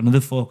 so I've got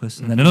another focus,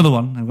 and then another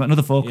one, I've got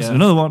another focus, Yeah. and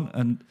another one,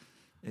 and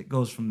it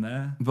goes from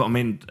there. But I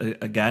mean,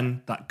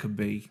 again, that could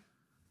be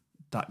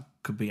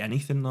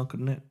anything, though,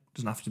 couldn't it?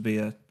 Doesn't have to be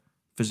a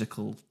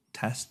physical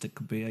test. It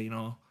could be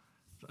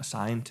a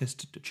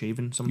scientist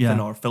achieving something, Yeah.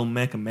 or a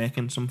filmmaker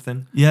making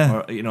something.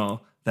 Yeah.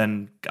 Or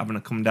then having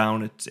to come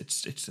down.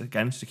 It's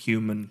against a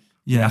human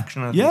Yeah.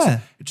 reaction. I think Yeah.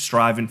 it's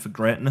striving for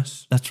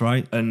greatness, That's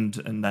right. and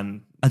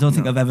then I don't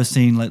think I've ever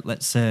seen, like,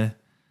 let's say,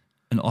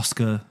 an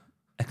Oscar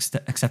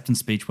acceptance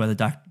speech where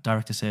the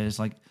director says,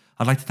 like,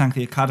 I'd like to thank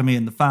the Academy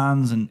and the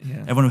fans and Yeah.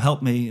 everyone who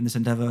helped me in this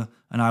endeavor,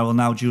 and I will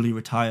now duly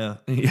retire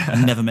Yeah.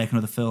 and never make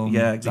another film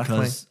Yeah, exactly.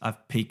 because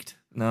I've peaked.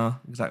 No,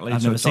 exactly.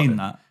 I've So never it's seen al-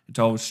 that. It's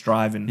always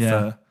striving Yeah.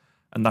 for,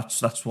 and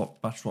that's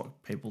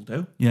what people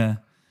do. Yeah.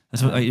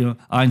 That's what,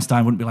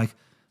 Einstein wouldn't be like,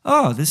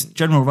 oh, this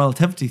general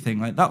relativity thing,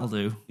 like, that'll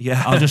do.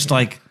 Yeah. I'll just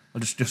like, I'll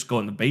just go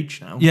on the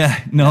beach now.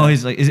 yeah, no,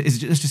 he's like, it's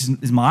just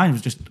his mind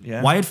was just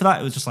Yeah. wired for that.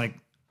 It was just like,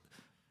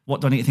 what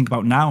do I need to think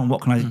about now, and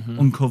what can I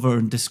uncover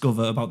and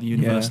discover about the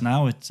universe Yeah.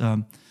 now? It's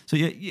so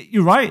yeah,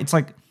 you're right. It's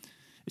like,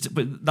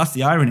 but that's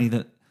the irony,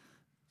 that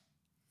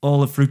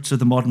all the fruits of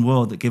the modern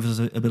world that give us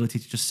the ability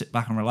to just sit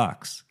back and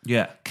relax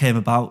Yeah. came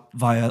about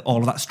via all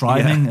of that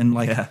striving Yeah. and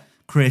like Yeah.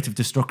 creative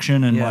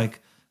destruction and Yeah.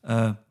 like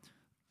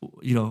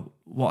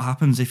what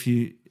happens if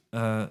you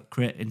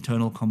create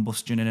internal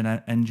combustion in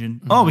an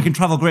engine. Oh, we can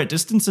travel great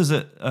distances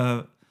at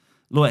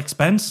low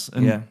expense,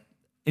 and Yeah.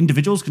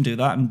 individuals can do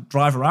that and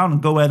drive around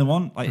and go where they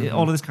want. Like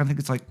all of this kind of thing,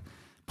 it's like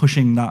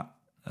pushing that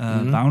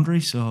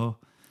boundary. So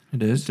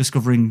It is.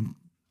 discovering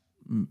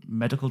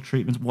medical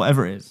treatments,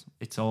 whatever it is,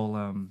 it's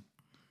all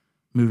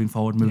moving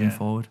forward.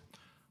 Yeah.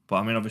 But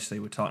I mean, obviously,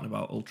 we're talking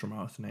about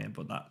ultramarathon here,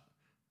 but that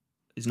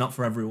is not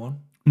for everyone.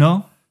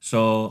 No,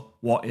 So,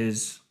 what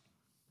is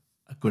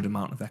a good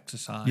amount of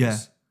exercise? Yeah.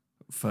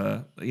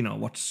 For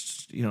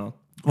what's what's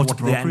what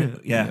the end-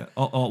 appropriate? yeah.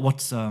 Or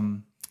what's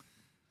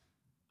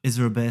is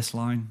there a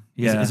baseline?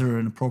 Yeah. Is there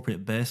an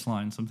appropriate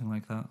baseline? Something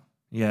like that.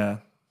 Yeah.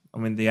 I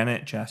mean, the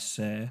NHS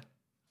say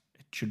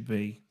it should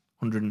be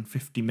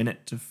 150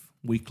 minutes of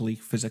weekly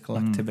physical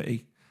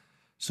activity.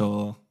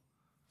 So,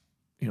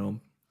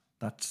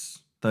 that's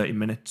 30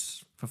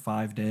 minutes for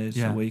 5 days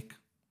Yeah. a week.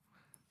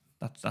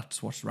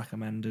 That's what's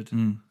recommended.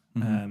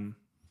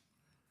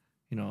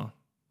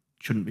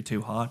 Shouldn't be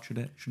too hard, should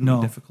it? Shouldn't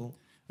No. be difficult.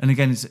 And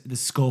again, it's the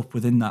scope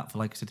within that. For,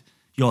 like I said,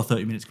 your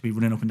 30 minutes could be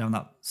running up and down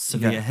that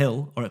severe Yeah.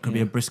 hill, or it could be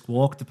Yeah. a brisk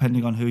walk,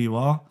 depending on who you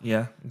are.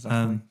 Yeah,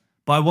 exactly.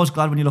 But I was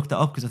glad when you looked that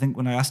up, because I think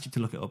when I asked you to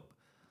look it up,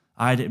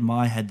 I had it in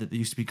my head that there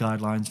used to be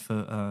guidelines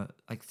for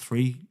like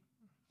three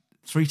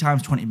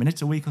times 20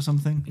 minutes a week or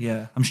something.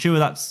 Yeah. I'm sure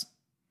that's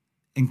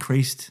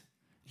increased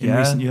in Yeah.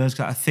 recent years.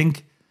 'Cause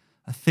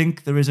I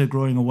think there is a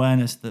growing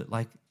awareness that,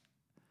 like,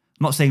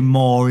 I'm not saying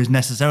more is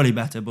necessarily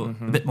better, but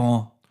a bit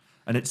more.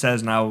 And it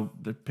says now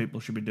that people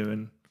should be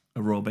doing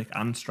aerobic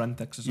and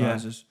strength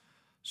exercises.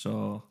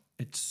 So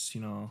it's,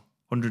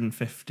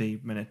 150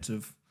 minutes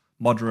of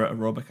moderate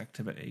aerobic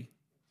activity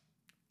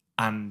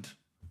and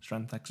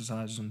strength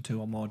exercises on 2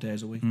 or more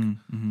days a week.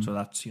 So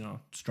that's,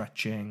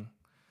 stretching,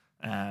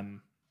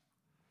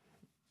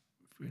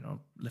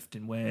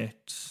 lifting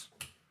weights,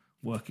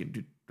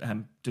 working,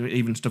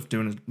 even stuff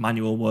doing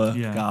manual work,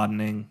 Yeah.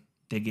 gardening,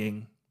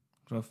 digging,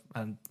 stuff,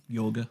 and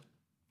yoga.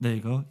 There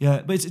you go.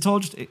 Yeah, but it's all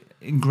just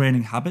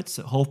ingraining habits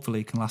that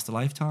hopefully can last a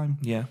lifetime.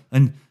 Yeah.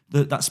 And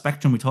that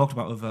spectrum we talked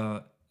about of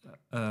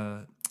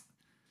the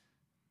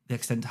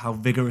extent to how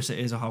vigorous it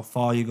is or how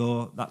far you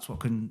go, that's what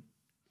can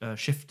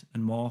shift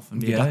and morph and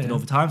be Yeah, adapted yeah.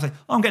 over time. It's like,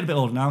 oh, I'm getting a bit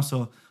older now,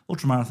 so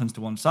ultramarathons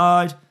to one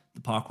side,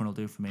 the park run will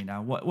do for me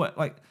now. What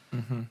like?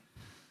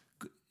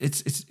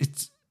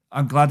 It's.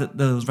 I'm glad that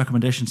those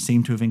recommendations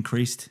seem to have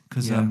increased,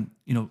 because Yeah.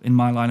 in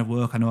my line of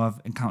work, I know I've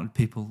encountered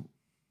people.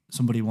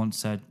 Somebody once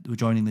said they were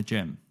joining the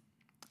gym,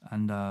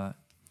 and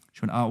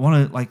She went, I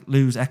want to like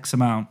lose X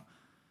amount.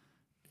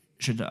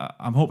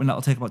 I'm hoping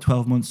that'll take about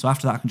 12 months. So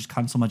after that, I can just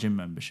cancel my gym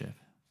membership.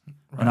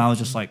 Right. And I was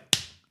just like,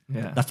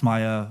 that's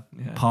my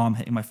palm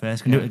hitting my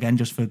face. Can do it again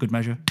just for good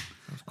measure.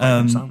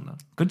 Good sound, though.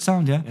 Good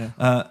sound,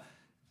 yeah.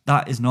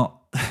 That is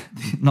not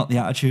not the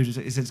attitude.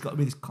 It's got to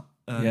be this,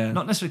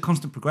 not necessarily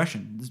constant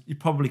progression. You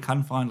probably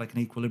can find like an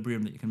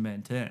equilibrium that you can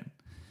maintain.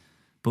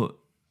 But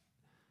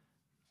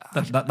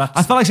that's,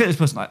 I felt like saying to this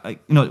person, like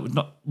you know,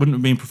 wouldn't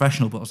have been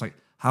professional, but I was like,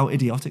 how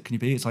idiotic can you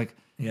be? It's like,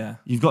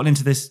 you've gotten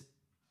into this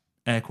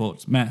air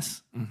quotes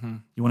mess. Mm-hmm.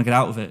 You want to get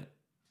out of it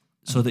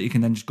so that you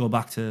can then just go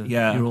back to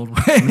your old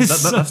ways. I mean,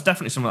 that's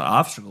definitely something that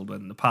I've struggled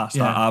with in the past.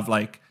 Yeah. I've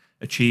like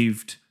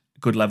achieved a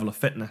good level of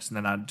fitness and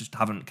then I just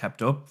haven't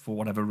kept up for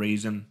whatever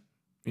reason,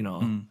 you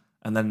know.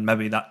 And then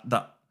maybe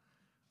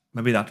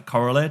that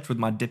correlates with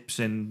my dips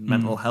in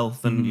mental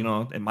health, and you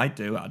know, it might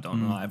do. I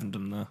don't know. I haven't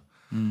done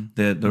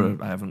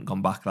I haven't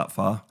gone back that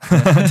far.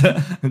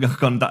 I've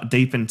gone that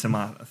deep into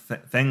my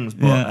things,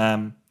 but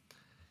and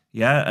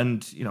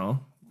you know,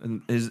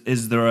 and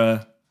is there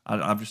a?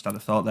 I've just had a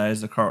thought. There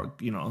is a,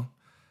 you know,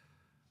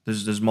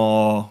 there's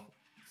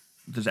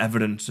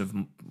evidence of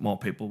more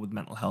people with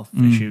mental health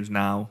issues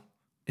now.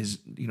 Is,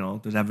 you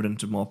know, there's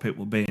evidence of more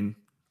people being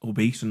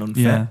obese and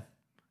unfit. Yeah.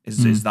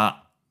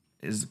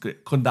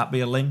 Could that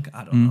be a link?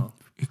 I don't know.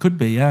 It could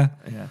be, yeah.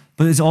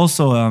 But there's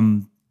also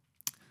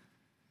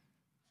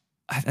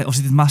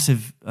obviously there's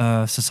massive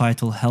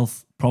societal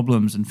health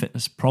problems and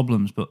fitness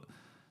problems, but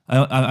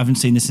I haven't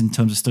seen this in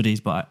terms of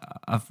studies, but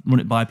I've run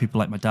it by people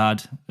like my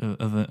dad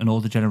of an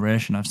older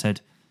generation. I've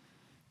said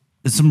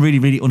there's some really,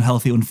 really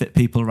unhealthy, unfit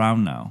people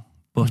around now,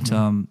 but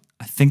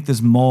I think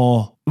there's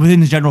more within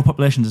the general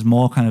population. There's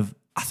more kind of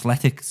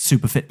athletic,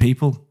 super fit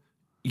people.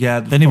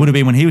 Yeah, than it would have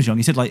been when he was young.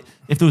 He said, like,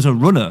 if there was a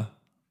runner,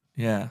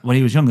 when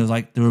he was young, it was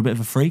like they were a bit of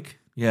a freak.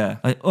 Yeah,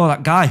 like, oh,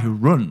 that guy who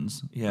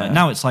runs. Yeah, like,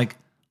 now it's like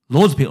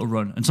loads of people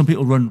run, and some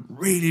people run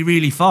really,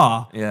 really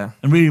far. Yeah,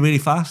 and really, really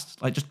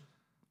fast. Like, just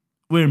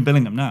we're in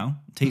Billingham now,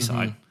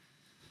 Teesside.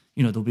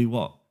 You know, there'll be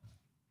what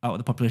out of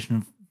the population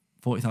of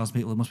 40,000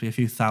 people, there must be a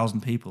few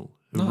thousand people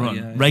who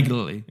run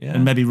regularly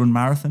and maybe run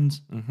marathons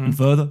and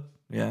further.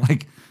 Yeah,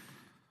 like.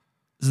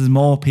 There's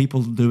more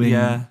people doing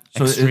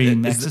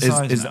extreme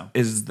exercise now.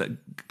 Is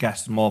that,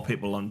 guess, more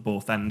people on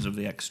both ends of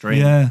the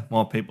extreme. Yeah.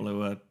 More people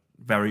who are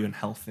very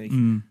unhealthy.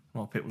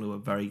 More people who are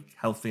very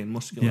healthy and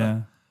muscular.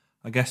 Yeah.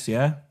 I guess,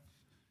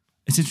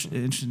 It's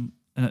interesting.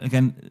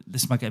 Again,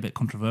 this might get a bit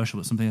controversial,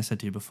 but something I said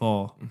to you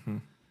before.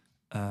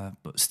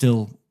 But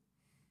still,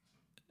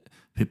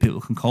 people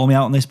can call me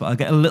out on this, but I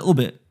get a little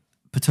bit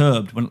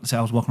perturbed when, say,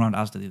 I was walking around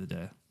Asda the other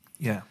day.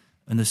 Yeah.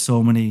 And there's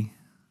so many...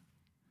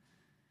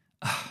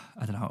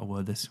 I don't know how to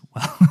word this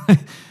well.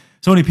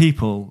 So many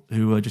people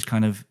who are just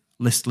kind of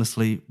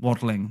listlessly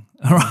waddling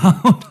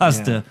around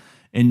Asda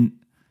in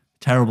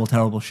terrible,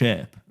 terrible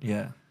shape.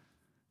 Yeah.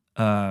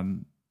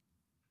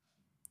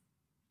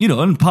 You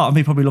know, and part of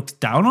me probably looks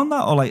down on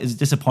that or like is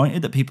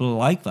disappointed that people are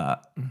like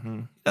that.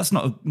 That's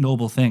not a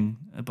noble thing,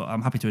 but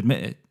I'm happy to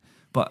admit it.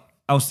 But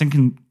I was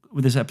thinking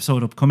with this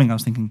episode upcoming, I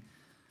was thinking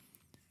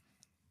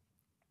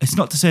it's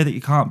not to say that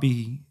you can't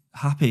be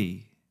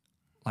happy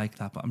like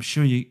that, but I'm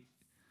sure you're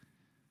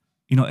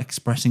not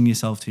expressing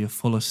yourself to your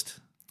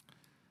fullest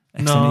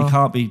extent. No. You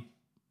can't be.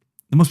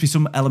 There must be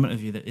some element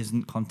of you that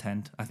isn't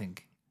content. I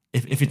think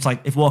if it's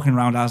like if walking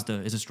around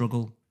Asda is a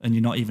struggle and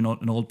you're not even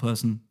an old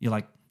person, you're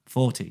like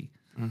 40,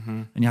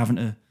 and you're having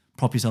to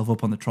prop yourself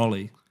up on the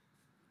trolley.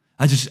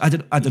 I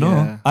don't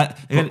know.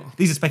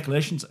 These are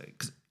speculations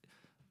because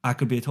I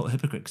could be a total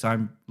hypocrite because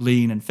I'm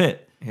lean and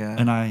fit,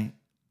 and I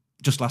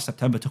just last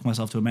September took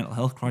myself to a mental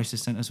health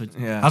crisis centre, so it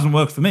hasn't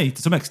worked for me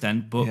to some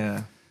extent. But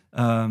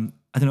I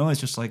don't know. It's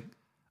just like.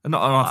 And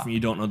not often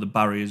you don't know the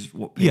barriers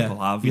what people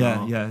have. You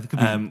know? There could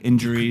be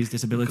injuries,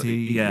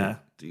 disability.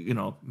 You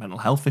know, mental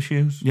health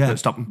issues that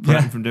stop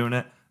them from doing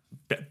it.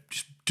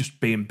 Just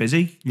being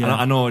busy. Yeah.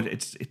 I know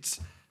it's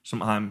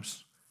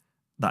sometimes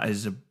that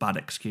is a bad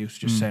excuse,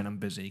 just saying I'm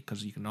busy,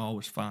 because you can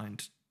always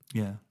find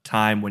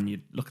time when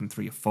you're looking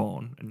through your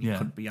phone and you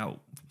could be out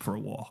for a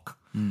walk.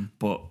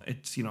 But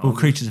it's, you know... We're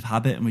creatures of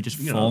habit and we just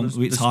form...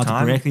 It's hard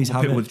to break these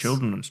habits. People with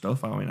children and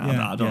stuff, I mean,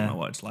 I don't know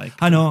what it's like.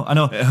 I know.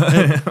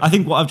 I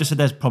think what I've just said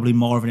there's probably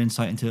more of an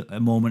insight into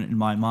a moment in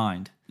my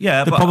mind.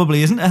 Yeah, that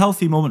probably isn't a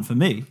healthy moment for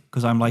me,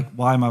 because I'm like,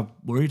 why am I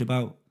worried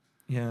about...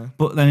 Yeah.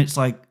 But then it's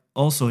like,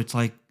 also it's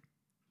like,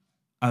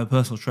 I'm a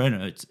personal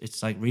trainer,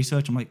 it's like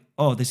research. I'm like,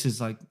 oh, this is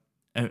like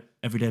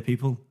everyday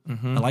people.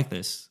 I like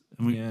this.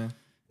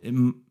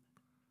 And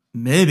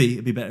maybe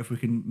it'd be better if we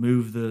can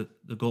move the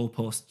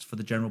goalposts for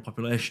the general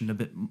population a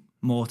bit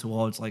more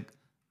towards like,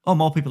 oh,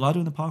 more people are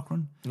doing the park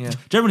run. Yeah.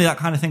 Generally, that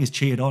kind of thing is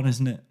cheered on,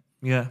 isn't it?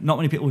 Yeah. Not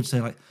many people would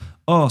say like,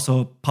 oh,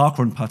 so park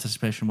run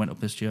participation went up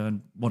this year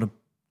and what a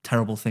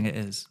terrible thing it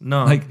is.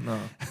 No.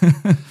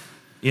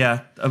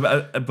 Yeah.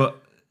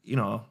 But, you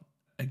know,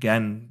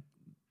 again,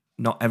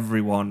 not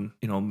everyone,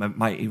 you know,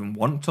 might even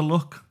want to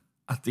look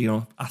at, you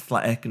know,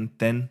 athletic and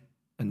thin,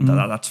 and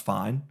that's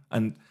fine.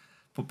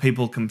 But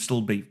people can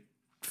still be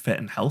fit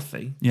and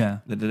healthy. Yeah.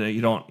 You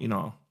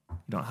don't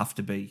You don't have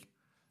to be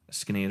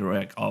skinny or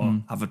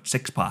have a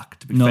six pack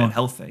to be No. fit and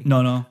healthy.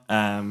 No.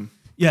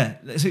 Yeah,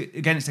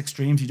 Again, it's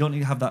extremes. You don't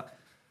need to have that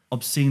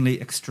obscenely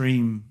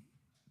extreme,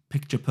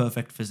 picture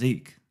perfect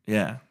physique.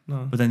 yeah,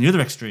 no, But then the other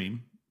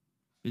extreme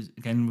is,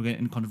 again, we're getting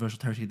into controversial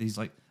territory. These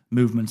like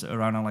movements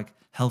around are like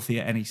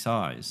healthy at any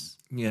size,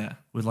 yeah,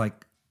 with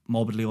like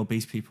morbidly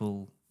obese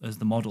people as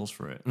the models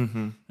for it. mm-hmm.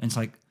 And it's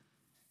like,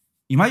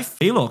 you might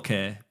feel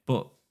okay,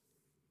 but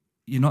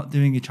you're not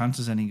doing your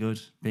chances any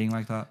good being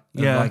like that.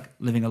 Of, Yeah. like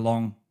living a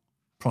long,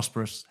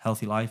 prosperous,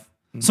 healthy life.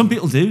 Mm-hmm. Some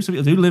people do. Some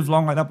people do live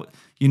long like that, but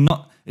you're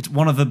not. It's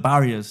one of the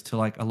barriers to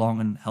like a long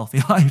and healthy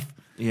life.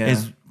 Yeah.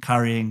 Is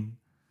carrying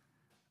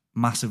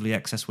massively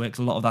excess weight. 'Cause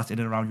a lot of that's in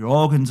and around your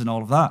organs and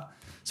all of that.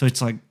 So it's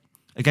like,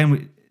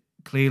 again,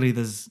 clearly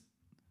there's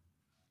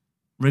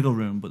wriggle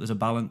room, but there's a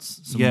balance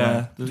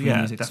somewhere between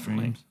these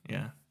definitely. extremes.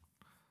 Yeah,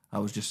 I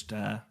was just,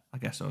 I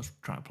guess I was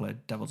trying to play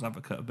devil's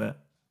advocate a bit.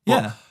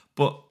 Yeah.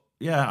 but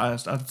yeah,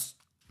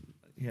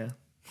 yeah,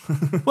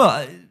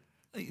 Well,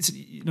 you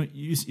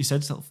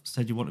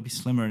said you want to be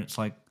slimmer, and it's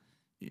like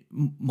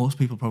most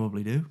people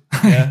probably do.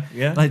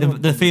 yeah. Like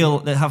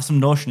they have some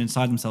notion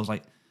inside themselves,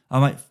 like I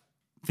might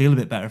feel a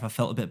bit better if I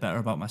felt a bit better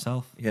about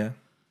myself. yeah,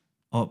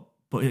 But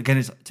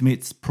again, to me,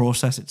 it's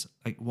process. It's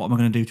like, what am I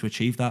going to do to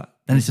achieve that?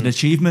 Then it's an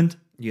achievement.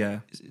 yeah,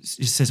 You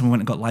say someone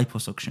went and got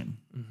liposuction.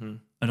 mm-hmm.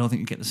 I don't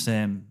think you get the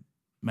same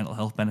mental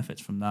health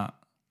benefits from that.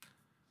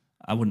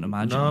 I wouldn't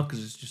imagine. No,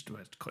 because it's just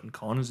it's cutting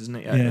corners, isn't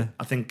it? Yeah.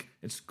 I think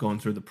it's going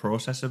through the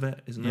process of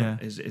it, isn't Yeah.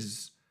 it?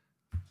 Is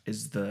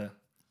the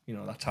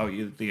that's how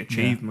the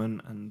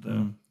achievement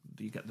and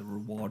you get the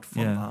reward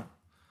from Yeah. that.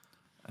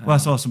 Well, I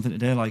saw something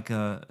today, like,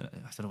 I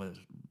don't know whether it's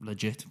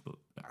legit, but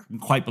I can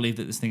quite believe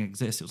that this thing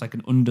exists. It was like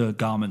an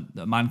undergarment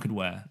that a man could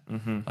wear,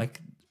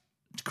 like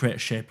to create a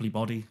shapely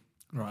body.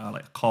 Right,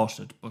 like a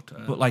corset, but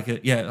But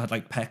it had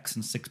like pecs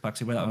and six packs.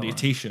 You wear that under your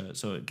t-shirt,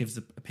 so it gives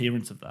the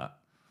appearance of that.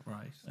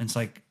 right, And it's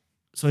like,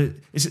 so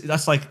this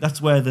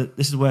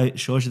is where it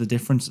shows you the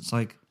difference. It's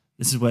like,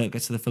 this is where it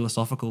gets to the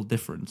philosophical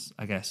difference,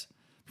 I guess.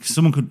 Because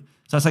so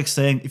that's like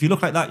saying, if you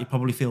look like that, you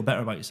probably feel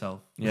better about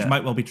yourself, which Yeah.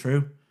 might well be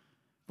true,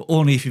 but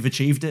only if you've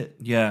achieved it.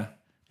 yeah,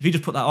 If you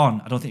just put that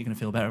on, I don't think you're going to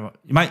feel better about it.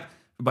 You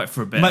but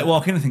for a bit, might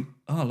walk in and think,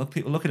 oh, look,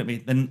 people looking at me.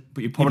 Then,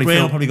 but you probably your brain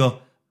feel- will probably go,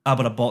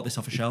 but I bought this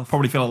off a shelf.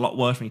 probably feel a lot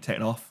worse when you take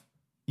it off.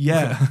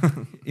 Yeah.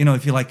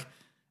 If you're like,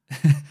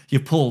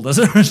 you're pulled as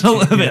a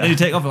result of it, Yeah. and you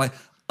take off, you're like,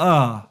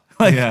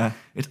 Yeah.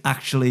 it's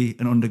actually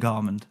an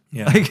undergarment.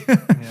 Yeah. Like,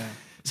 Yeah,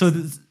 so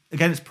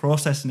again, it's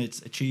process and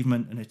it's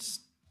achievement and it's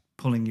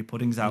pulling your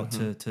puddings out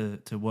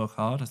to work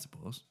hard, I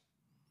suppose.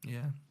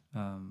 yeah.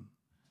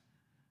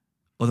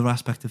 Other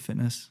aspect of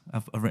fitness,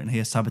 I've written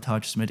here,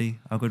 sabotage Smitty,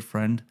 our good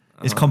friend.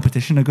 Is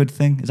competition a good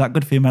thing? Is that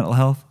good for your mental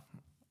health?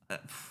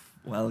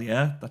 Well,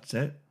 yeah, that's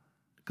it.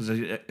 Because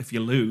if you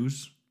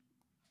lose,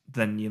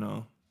 then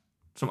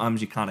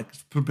sometimes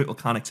people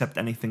can't accept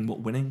anything but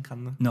winning,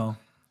 can they? No.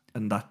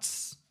 And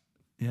that's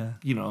Yeah.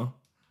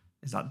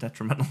 is that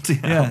detrimental to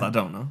your Yeah. health? I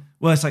don't know.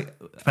 Well, it's like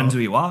Depends who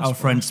you are. I our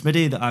suppose. friend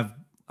Smitty that I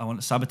want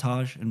to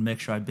sabotage and make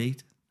sure I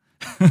beat.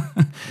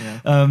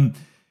 Yeah.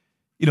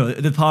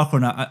 The park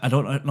run, I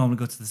don't normally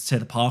go to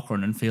the park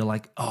run and feel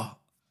like, I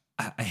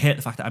hate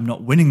the fact that I'm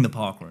not winning the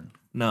park run.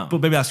 No.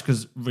 But maybe that's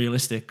because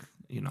realistic,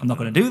 I'm not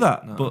going to do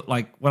that. But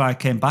like when I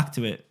came back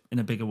to it in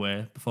a bigger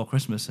way before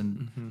Christmas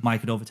and Mike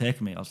had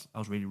overtaken me, I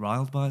was really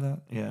riled by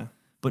that. Yeah.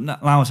 But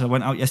now, so I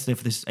went out yesterday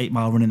for this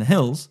 8-mile run in the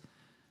hills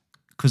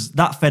because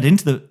that fed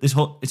into this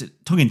whole, it's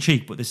tongue in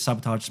cheek, but this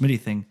sabotage Smitty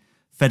thing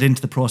fed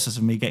into the process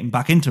of me getting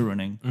back into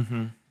running.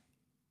 Mm-hmm.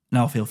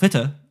 Now I feel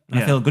fitter and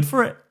I feel good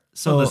for it.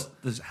 So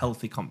there's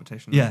healthy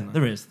competition. yeah,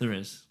 isn't there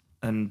is.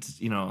 And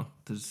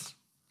there's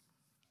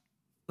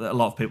a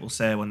lot of people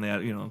say when they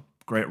are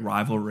great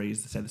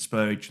rivalries, they say they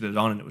spur each other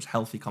on, and it was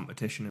healthy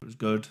competition. It was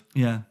good.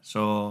 Yeah.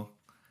 So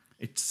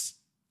it's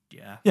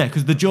Yeah,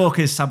 because the joke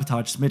is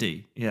sabotage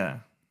Smitty, yeah.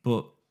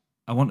 but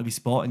I want to be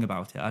sporting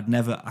about it. I'd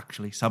never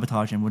actually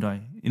sabotage him, would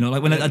I?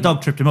 Like when a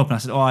dog tripped him up and I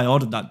said, I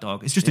ordered that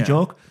dog. It's just a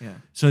joke. Yeah.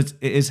 So it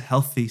is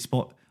healthy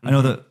sport. I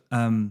know that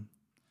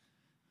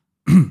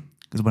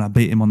because when I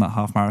beat him on that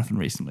half marathon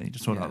recently,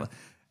 just throw it out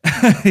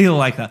there. He'll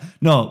like that.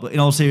 No, but in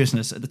all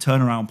seriousness, at the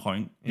turnaround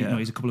point,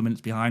 he's a couple of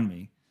minutes behind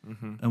me,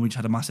 and we just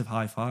had a massive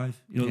high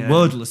five.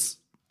 Wordless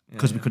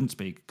because we couldn't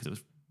speak because it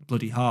was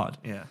bloody hard.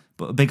 Yeah.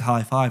 But a big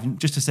high five, and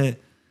just to say,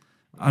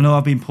 I know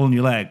I've been pulling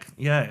your leg,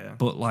 Yeah.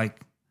 but like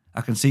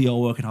I can see you're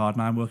working hard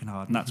and I'm working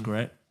hard, and that's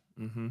great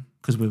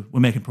because we're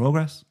making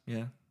progress.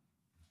 Yeah.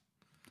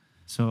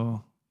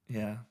 So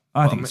Yeah.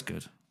 I think it's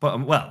good.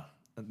 But well,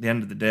 at the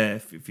end of the day,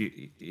 if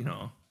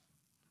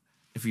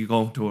you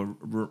go to a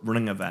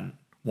running event,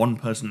 one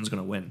person's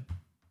going to win.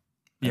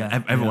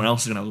 Yeah, Everyone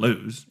else is going to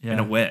lose in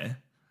a way.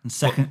 And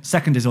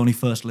second is only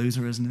first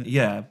loser, isn't it?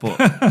 Yeah, but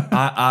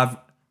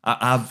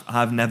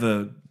I've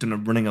never done a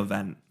running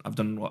event. I've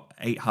done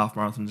 8 half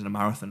marathons and a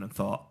marathon, and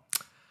thought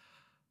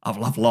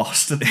I've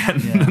lost at the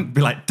end. And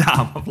be like,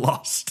 damn, I've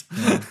lost.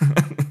 Yeah.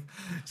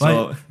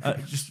 So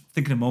just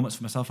thinking of moments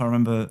for myself, I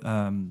remember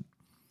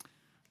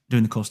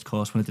doing the coast to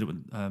coast when I did it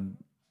with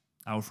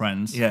our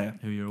friends, Yeah.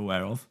 who you're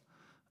aware of.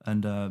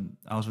 And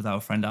I was with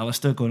our friend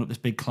Alistair going up this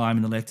big climb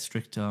in the Lake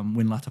District,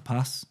 Whinlatter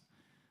Pass.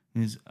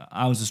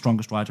 I was the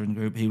strongest rider in the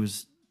group. He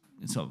was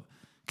sort of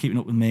keeping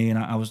up with me, and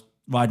I was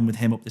riding with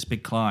him up this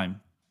big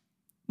climb,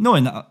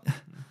 knowing that I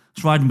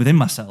was riding within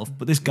myself.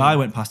 But this guy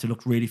went past who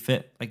looked really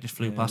fit, like just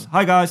flew past.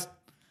 Hi, guys.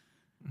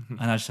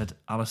 And I just said,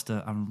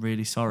 Alistair, I'm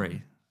really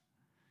sorry.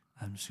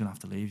 I'm just going to have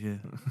to leave you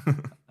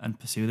and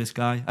pursue this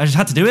guy. I just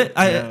had to do it.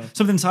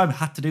 Something inside me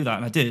had to do that,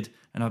 and I did.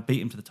 And I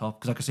beat him to the top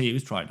because I could see he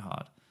was trying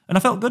hard. And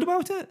I felt good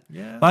about it.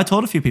 Yeah. But I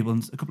told a few people,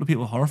 and a couple of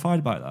people were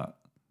horrified by that.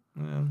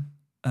 Yeah.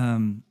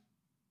 And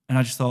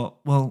I just thought,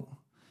 well,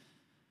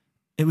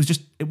 it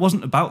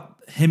wasn't about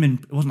him,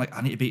 and it wasn't like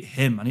I need to beat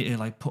him. I need to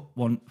like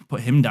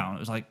put him down. It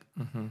was like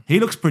he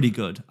looks pretty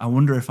good. I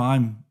wonder if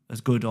I'm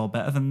as good or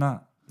better than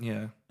that.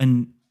 Yeah.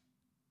 And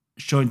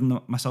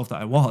showing myself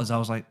that I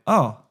was like,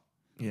 oh,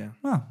 yeah.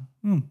 Well,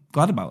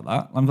 glad about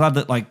that. I'm glad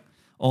that like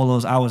all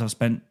those hours I've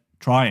spent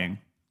trying,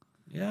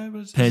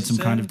 but paid some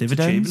kind of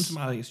dividends.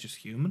 I think it's just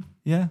human.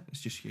 Yeah,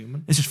 it's just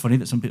human. It's just funny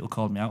that some people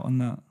called me out on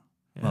that.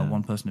 Yeah. Well,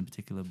 one person in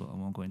particular, but I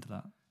won't go into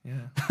that.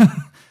 Yeah, a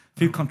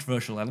few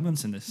controversial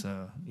elements in this.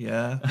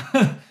 Yeah,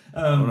 I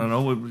don't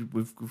know.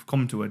 We've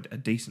come to a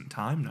decent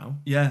time now.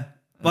 Yeah.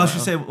 Well, I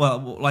should say,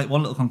 well, like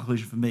one little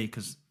conclusion for me,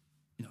 because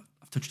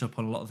I've touched up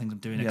on a lot of things I'm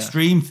doing,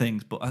 extreme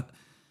things, but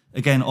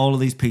again, all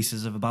of these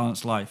pieces of a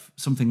balanced life.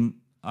 Something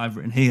I've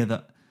written here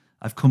that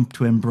I've come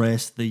to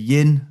embrace the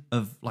yin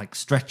of like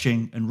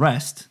stretching and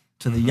rest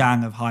to the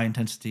yang of high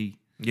intensity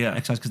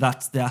exercise, because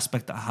that's the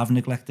aspect that I have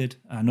neglected.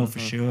 And I know for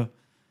sure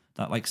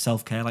that like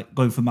self-care, like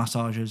going for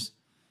massages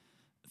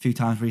a few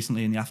times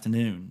recently in the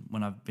afternoon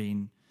when I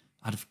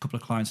had a couple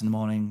of clients in the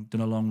morning,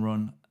 done a long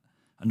run.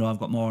 I know I've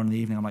got more in the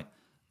evening. I'm like,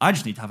 I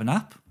just need to have a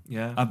nap.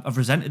 Yeah. I've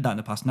resented that in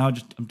the past. Now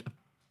I'm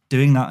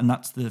doing that, and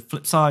that's the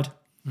flip side.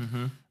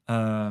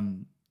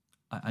 I'm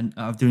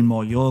doing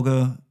more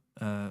yoga.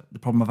 The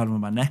problem I've had with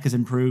my neck is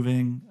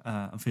improving.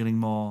 I'm feeling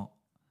more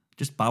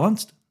just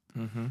balanced.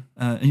 And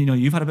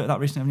you've had a bit of that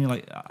recently, haven't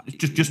you? Like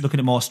just looking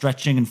at more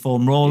stretching and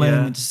foam rolling.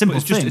 It's a simple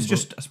thing.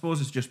 I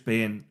suppose it's just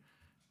being,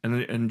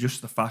 and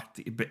just the fact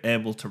that you're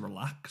able to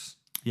relax.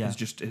 Is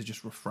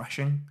just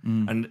refreshing.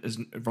 And as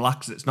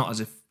relaxed, it's not as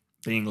if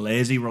being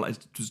lazy.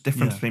 There's a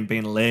difference between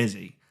being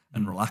lazy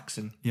and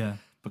relaxing. Yeah.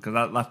 Because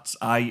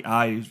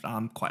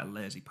I'm quite a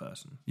lazy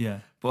person. Yeah,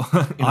 but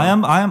I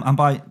am. I'm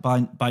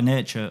by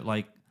nature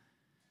like,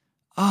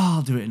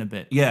 I'll do it in a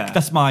bit. Yeah,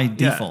 that's my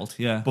default.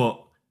 Yeah,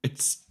 but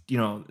it's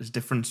there's a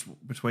difference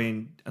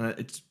between, and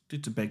it's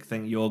a big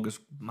thing. Yoga's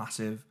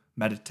massive.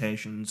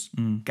 Meditation's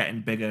getting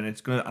bigger, and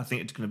I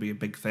think it's gonna be a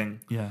big thing.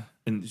 Yeah,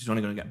 and it's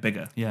only gonna get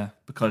bigger. Yeah,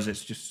 because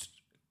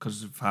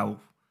of how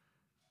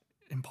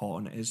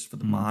important it is for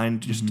the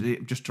mind, just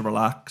to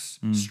relax,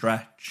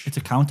 stretch. It's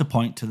a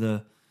counterpoint to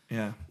the.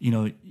 Yeah,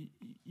 you're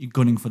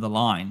gunning for the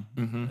line,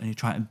 and you're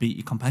trying to beat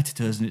your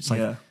competitors, and it's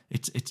like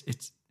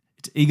it's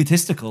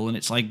egotistical, and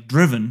it's like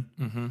driven.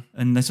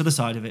 And this other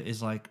side of it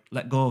is like,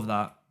 let go of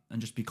that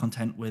and just be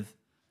content with,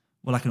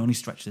 well, I can only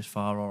stretch this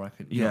far, or I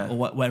could, or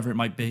whatever it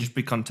might be. Just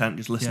be content.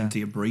 Just listen to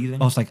your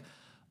breathing. I was like,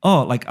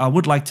 I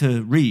would like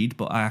to read,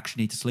 but I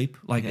actually need to sleep.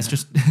 Like it's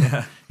just,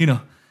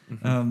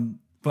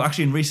 But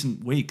actually, in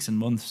recent weeks and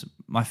months,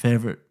 my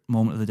favorite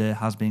moment of the day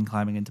has been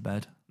climbing into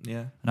bed.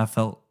 Yeah, and I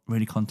felt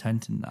really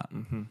content in that.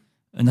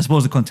 And I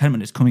suppose the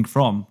contentment is coming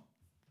from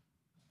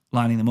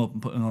lining them up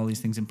and putting all these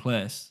things in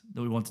place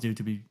that we want to do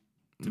to be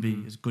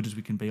as good as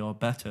we can be or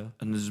better.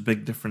 And there's a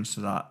big difference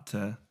to that,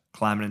 to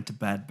climbing into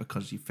bed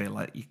because you feel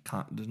like you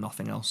can't. There's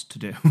nothing else to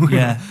do.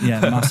 yeah,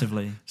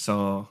 massively.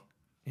 So,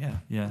 yeah,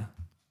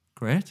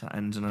 great. That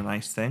ends in a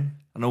nice thing.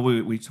 I know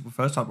we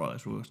first talked about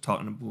this. We were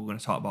going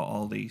to talk about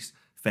all these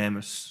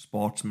famous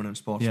sportsmen and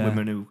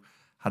sportswomen who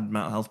had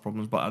mental health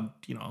problems, but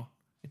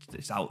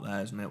it's out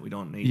there, isn't it? We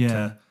don't need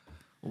to.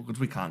 Well,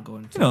 because we can't go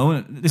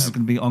into. This is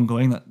going to be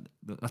ongoing.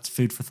 That's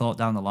food for thought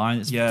down the line.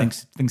 It's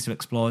things to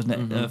explore,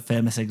 isn't it?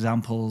 Famous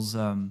examples.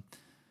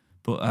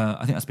 But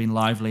I think that's been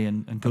lively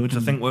and good. I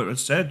think what it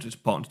said, it's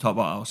important to talk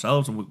about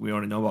ourselves, and we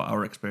already know about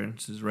our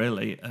experiences,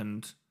 really.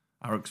 And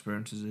our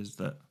experiences is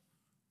that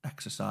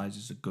exercise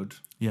is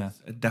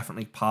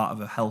definitely part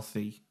of a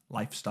healthy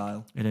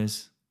lifestyle. It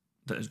is.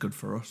 That is good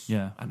for us.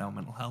 Yeah. And our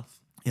mental health.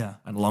 Yeah.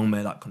 And long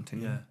may that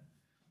continue. Yeah.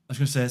 I was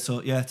going to say,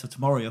 so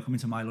tomorrow you're coming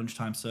to my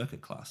lunchtime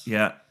circuit class.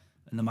 Yeah.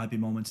 And there might be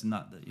moments in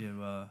that you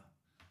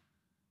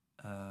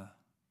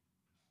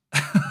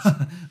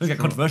look at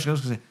controversial. I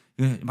was going to say,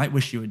 you might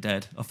wish you were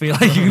dead or feel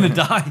like you're going to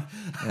die.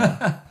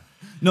 Yeah.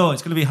 No,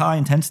 it's going to be high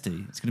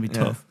intensity. It's going to be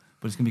tough,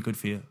 but it's going to be good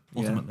for you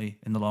ultimately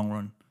in the long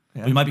run.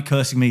 Yeah. But you might be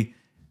cursing me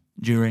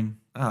during.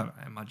 I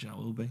imagine I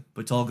will be.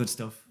 But it's all good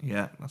stuff.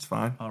 Yeah, that's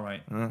fine. All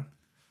right.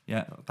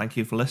 Yeah. Thank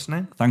you for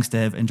listening. Thanks,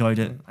 Dave. Enjoyed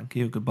it. Thank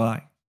you.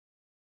 Goodbye.